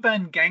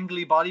Lupin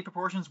gangly body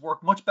proportions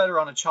work much better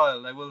on a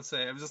child, I will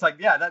say. I was just like,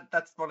 yeah,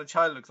 that's what a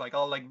child looks like,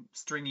 all like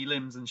stringy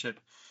limbs and shit.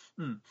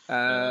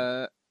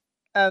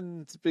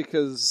 And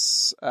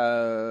because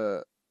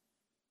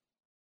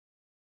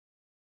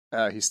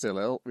he's still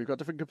ill, we've got a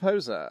different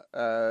composer.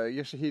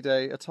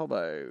 Yoshihide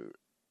Otomo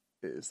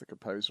is the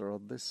composer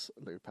on this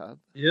Lupin.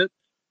 Yep.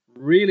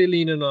 Really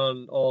leaning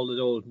on all the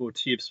old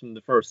motifs from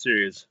the first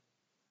series.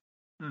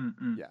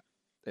 Yeah.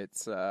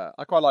 It's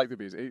I quite like the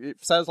music.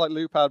 It sounds like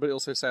Lupin, but it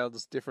also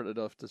sounds different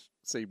enough to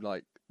seem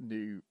like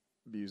new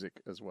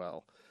music as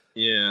well.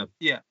 Yeah.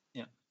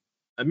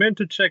 I meant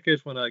to check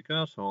it when I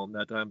got home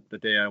that time, the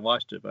day I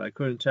watched it, but I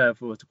couldn't tell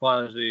if it was the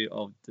quality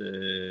of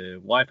the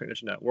Wi-Fi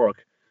connection at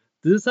work.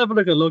 Does this have a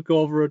look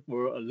over it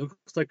where it looks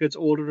like it's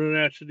older than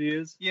it actually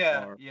is?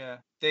 Yeah.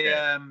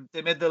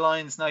 They made the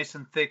lines nice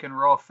and thick and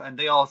rough, and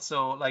they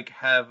also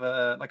have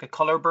a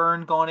color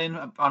burn going in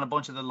on a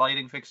bunch of the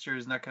lighting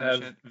fixtures and that kind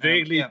of shit.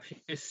 Vaguely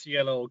piss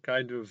yellow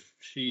kind of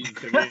sheen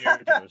coming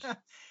into it.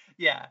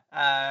 Yeah.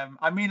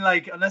 I mean,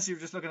 unless you're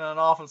just looking at an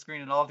awful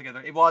screen and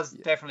altogether, it was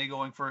definitely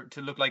going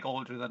to look like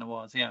older than it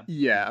was. Yeah.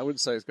 Yeah, I wouldn't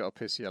say it's got a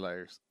piss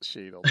yellow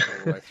sheen all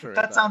the way through.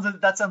 That sounds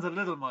a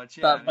little much.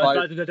 Yeah.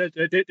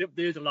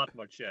 There's a lot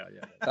much. Yeah.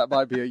 That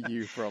might be a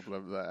you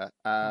problem there.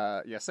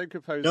 Same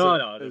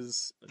composer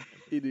as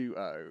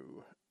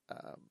Inu-Oh.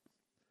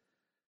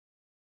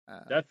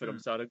 That film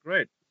sounded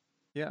great.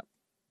 Yeah.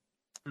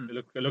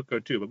 It looked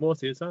good too, but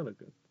mostly it sounded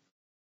good.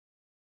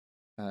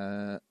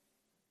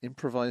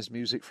 Improvised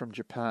music from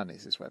Japan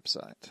is his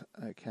website.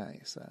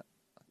 Okay, so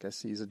I guess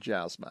he's a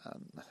jazz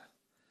man.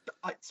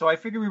 So I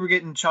figured we were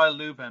getting Child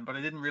Lupin, but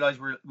I didn't realize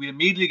we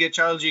immediately get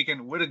Child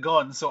Jigen with a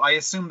gun. So I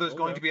assumed there's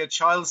going to be a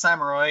child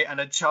samurai and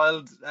a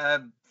child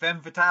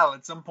femme fatale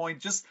at some point.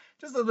 Just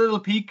a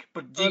little peek,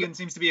 but Jigen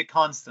seems to be a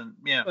constant.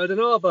 Yeah. I don't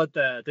know about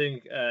that. I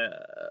think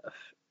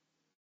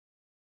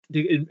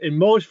in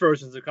most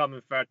versions, the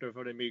common factor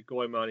for them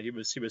going on, he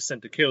was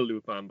sent to kill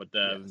Lupin, but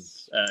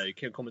he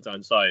came coming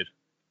inside.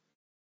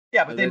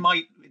 Yeah, but they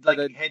might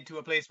head to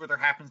a place where there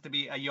happens to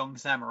be a young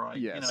samurai.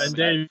 Yes. And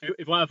then if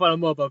you want to find out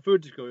more about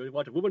Fujiko, you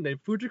want a woman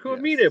named Fujiko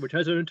Mine, which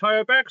has an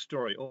entire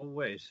backstory. Oh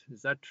wait,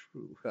 is that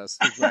true? That's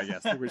right,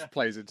 yes, which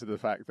plays into the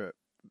fact that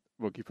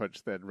Monkey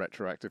Punch then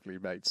retroactively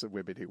made some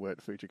women who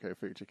weren't Fujiko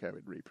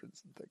in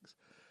reprints and things.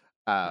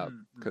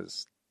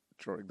 Because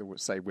drawing the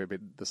same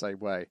women the same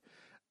way.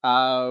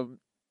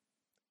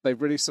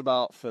 They've released some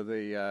art for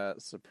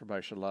some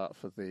promotional art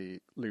for the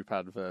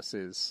Lupin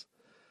versus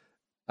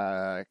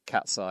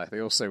Cat's Eye.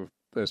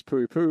 There's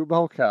Poo Poo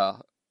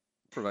Molcar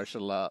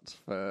promotional art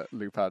for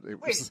Lupin.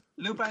 Wait,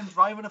 Lupin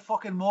driving a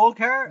fucking mole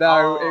car?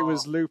 No, it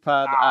was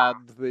Lupin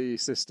and the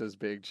sisters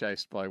being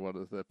chased by one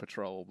of the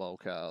patrol mole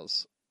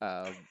cars.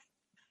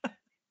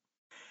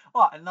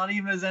 What? And not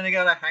even as any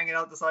guy hanging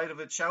out the side of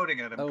it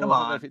shouting at him. Come on. I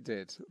don't know if it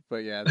did, but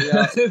yeah,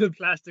 the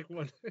plastic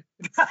one.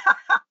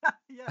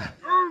 Yeah.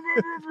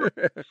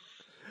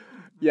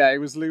 Yeah, it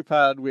was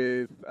Lupin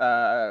with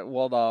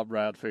one arm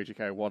round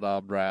Fujiko, one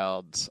arm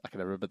round, I can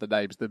never remember the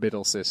names, the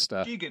middle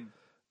sister. Jigen.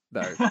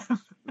 No,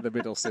 the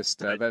middle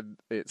sister. Then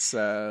it's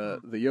the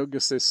younger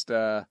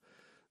sister,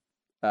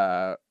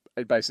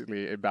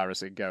 basically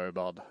embarrassing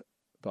Goemon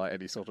by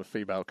any sort of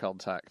female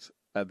contact.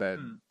 And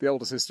then the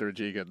older sister and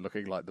Jigen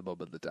looking like the mum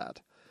and the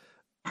dad.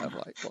 I'm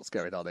like, what's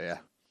going on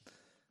here?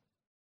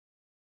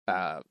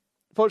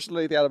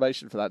 Fortunately, the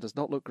animation for that does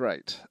not look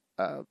great.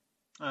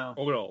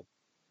 No.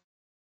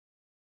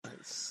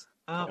 It's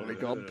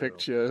polygon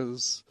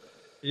pictures.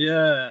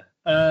 Yeah.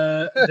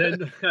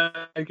 Then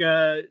I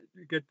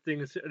get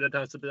things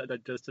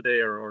that just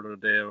today or the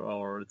day,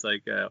 or it's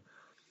like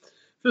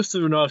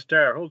Festival of North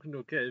Star.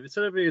 Okay, we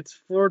celebrate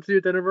its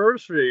 40th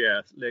anniversary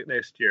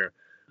next year.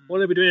 When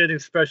they be doing anything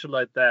special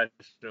like that,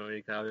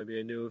 you can have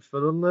maybe a new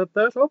film like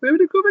that. Oh, maybe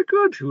they could be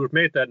good. Who would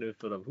make that new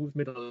film? Who's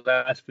made the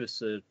last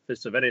Fist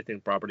of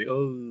anything property?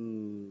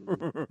 Oh.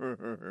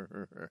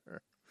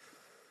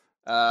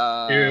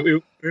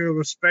 We'll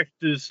respect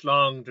this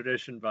long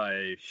tradition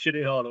by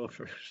shitting all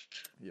over it.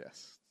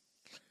 Yes.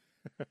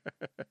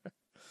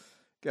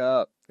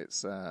 God,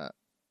 it's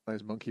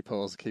those monkey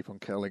paws keep on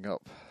curling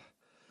up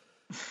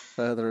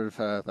further and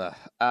further.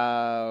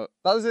 That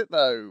is it,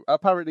 though.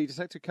 Apparently,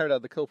 Detective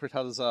Conan: The Culprit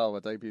Hanazawa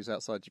debuts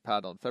outside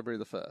Japan on February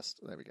the 1st.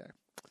 There we go.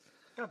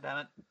 God damn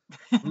it.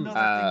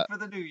 Another thing for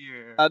the new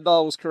year. And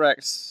Niall was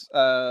correct.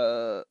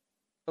 Uncle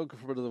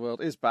from Another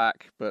World is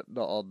back, but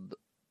not on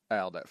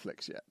our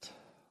Netflix yet.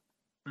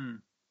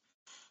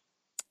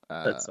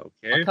 That's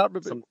okay. I can't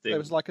remember. There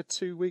was like a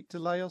 2-week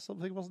delay or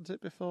something, wasn't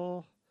it,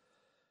 before?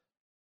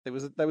 There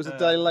was a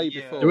delay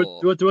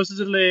before. There was a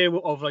delay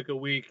of like a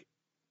week.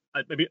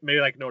 Maybe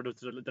like no, there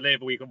was a delay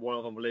of a week on one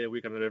of them, delay a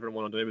week on a different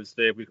one. There was a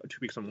delay of 2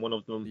 weeks on one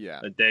of them.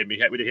 Yeah. And then we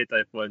hit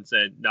that one and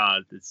said,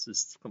 nah, it's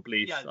just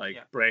complete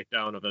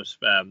breakdown of it.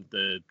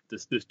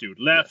 This dude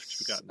left. Yes.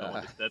 We got no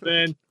one to step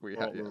in. We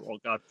all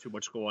got too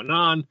much going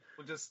on.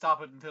 We'll just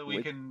stop it until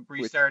we can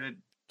restart it.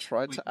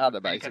 Tried to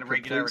animate a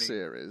complete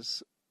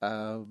series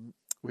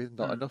with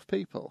not enough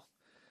people.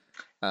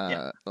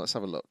 Let's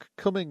have a look.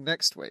 Coming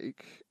next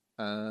week,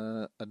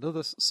 some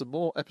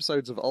more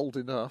episodes of Old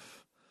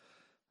Enough.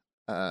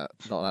 Not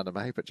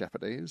anime, but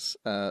Japanese.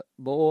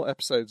 More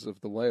episodes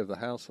of The Way of the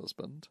House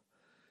Husband.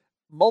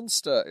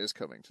 Monster is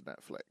coming to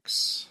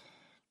Netflix.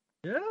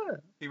 Yeah.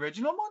 The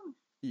original one?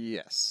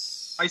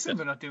 Yes. I assume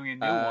they're not doing a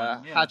new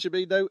one. Yeah.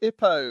 Hajime no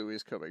Ippo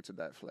is coming to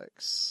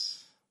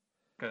Netflix.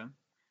 Okay.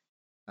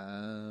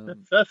 I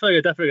feel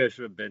like that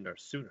should have been there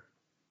sooner.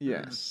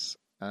 Yes.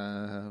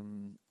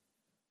 Any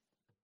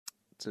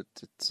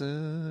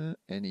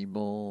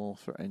more?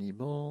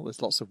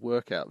 There's lots of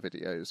workout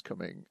videos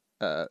coming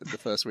the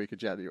first week of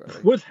January.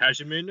 With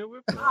Hajime no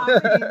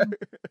Ippo.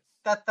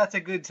 That's a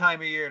good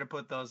time of year to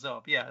put those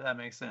up. Yeah, that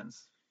makes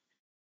sense.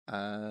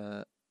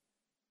 Brown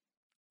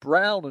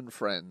and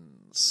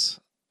Friends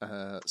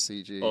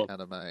CG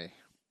anime.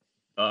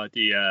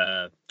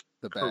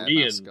 The bear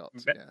Korean mascot.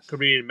 Yes.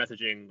 Korean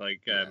messaging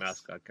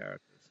mascot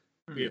characters.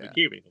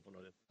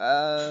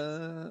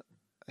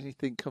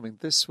 Anything coming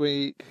this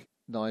week?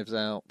 Knives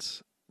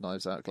Out,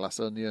 Glass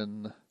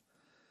Onion.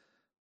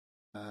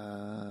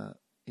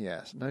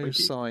 Yes, no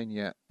sign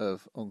yet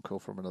of Uncle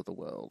from Another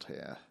World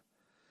here.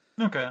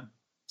 Okay.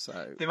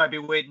 So they might be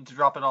waiting to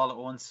drop it all at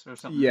once or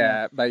something.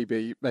 Yeah,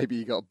 maybe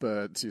you got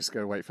burnt, so you just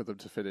got to wait for them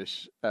to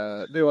finish.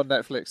 New on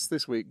Netflix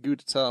this week,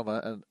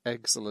 Gudetama, An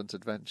Excellent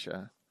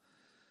Adventure.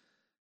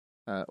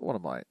 One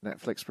of my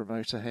Netflix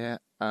promoter here.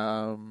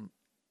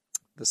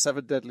 The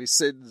Seven Deadly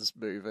Sins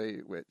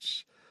movie,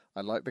 which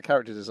I like the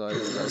character design.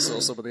 I saw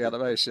some of the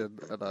animation,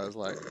 and I was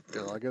like,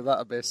 I'll give that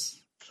a miss.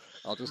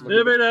 I'll just look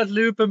maybe that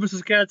Loop and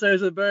Mrs. Cat's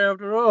Eyes are better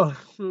after all.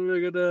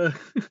 We're gonna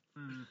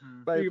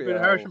maybe a bit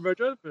harsh in my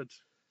judgment.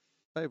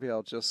 Maybe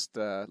I'll just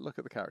look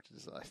at the character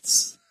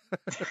designs.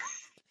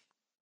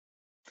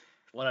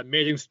 What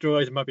amazing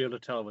stories I might be able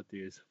to tell with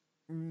these.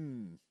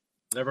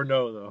 Never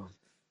know, though.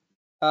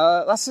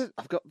 That's it.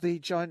 I've got the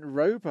Giant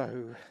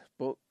Robo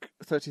book,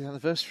 30th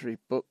anniversary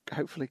book,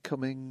 hopefully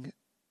coming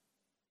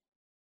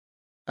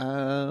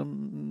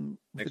in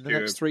the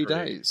next 3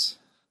 days.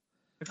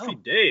 3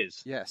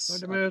 days?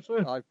 Yes.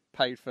 I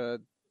paid for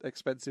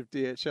expensive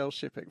DHL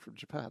shipping from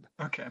Japan.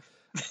 Okay.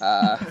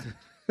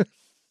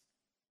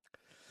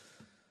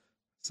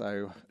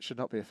 So, should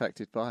not be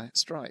affected by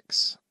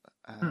strikes.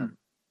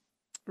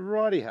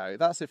 Righty-ho,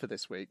 that's it for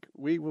this week.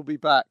 We will be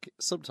back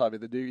sometime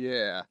in the new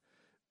year.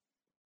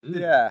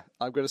 Yeah,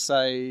 I'm going to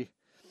say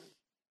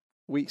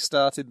week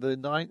starting the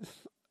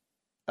 9th,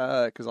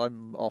 because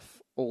I'm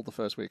off all the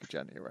first week of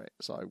January,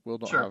 so I will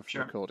not have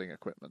recording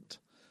equipment.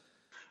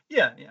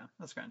 Yeah,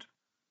 that's grand.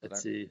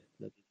 Let's see.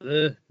 We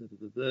start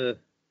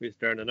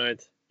the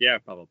 9th. Yeah,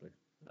 probably.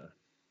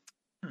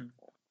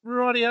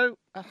 Rightio.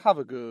 Have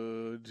a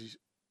good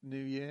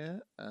New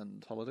Year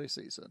and holiday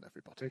season,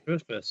 everybody. Merry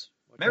Christmas.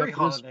 Merry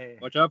holiday.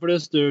 Watch out for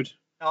this dude.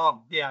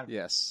 Oh, yeah.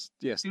 Yes.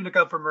 Do look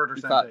out for Murder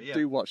Santa.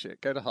 Do watch it.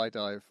 Go to High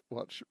Dive,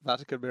 watch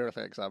Vatican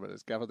Miracle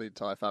Examiners, gather the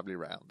entire family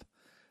round.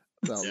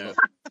 It's a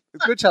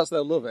good chance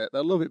they'll love it.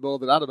 They'll love it more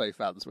than anime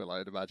fans will,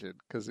 I'd imagine,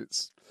 because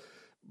it's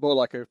more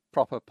like a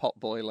proper pot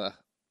boiler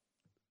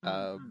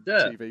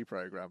TV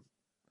program.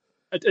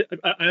 I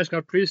asked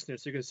our priest so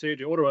you can say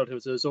the order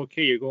relative says,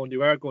 okay,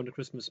 you are going to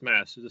Christmas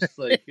Mass. So just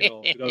like, we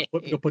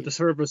gotta put the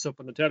service up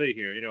on the telly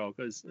here,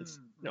 because it's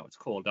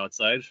cold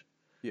outside.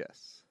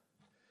 Yes.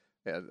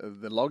 Yeah,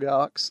 the long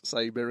arcs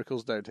say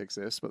miracles don't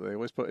exist, but they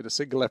always put in a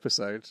single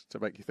episode to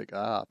make you think,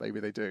 maybe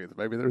they do.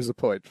 Maybe there is a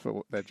point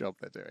for their job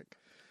they're doing.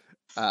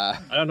 I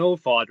don't know,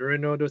 Father.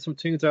 There's some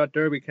things out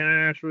there we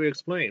can't actually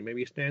explain.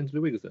 Maybe Stan's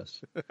doing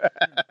this.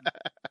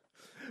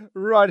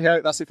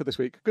 Right, that's it for this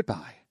week.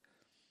 Goodbye.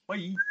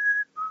 Bye.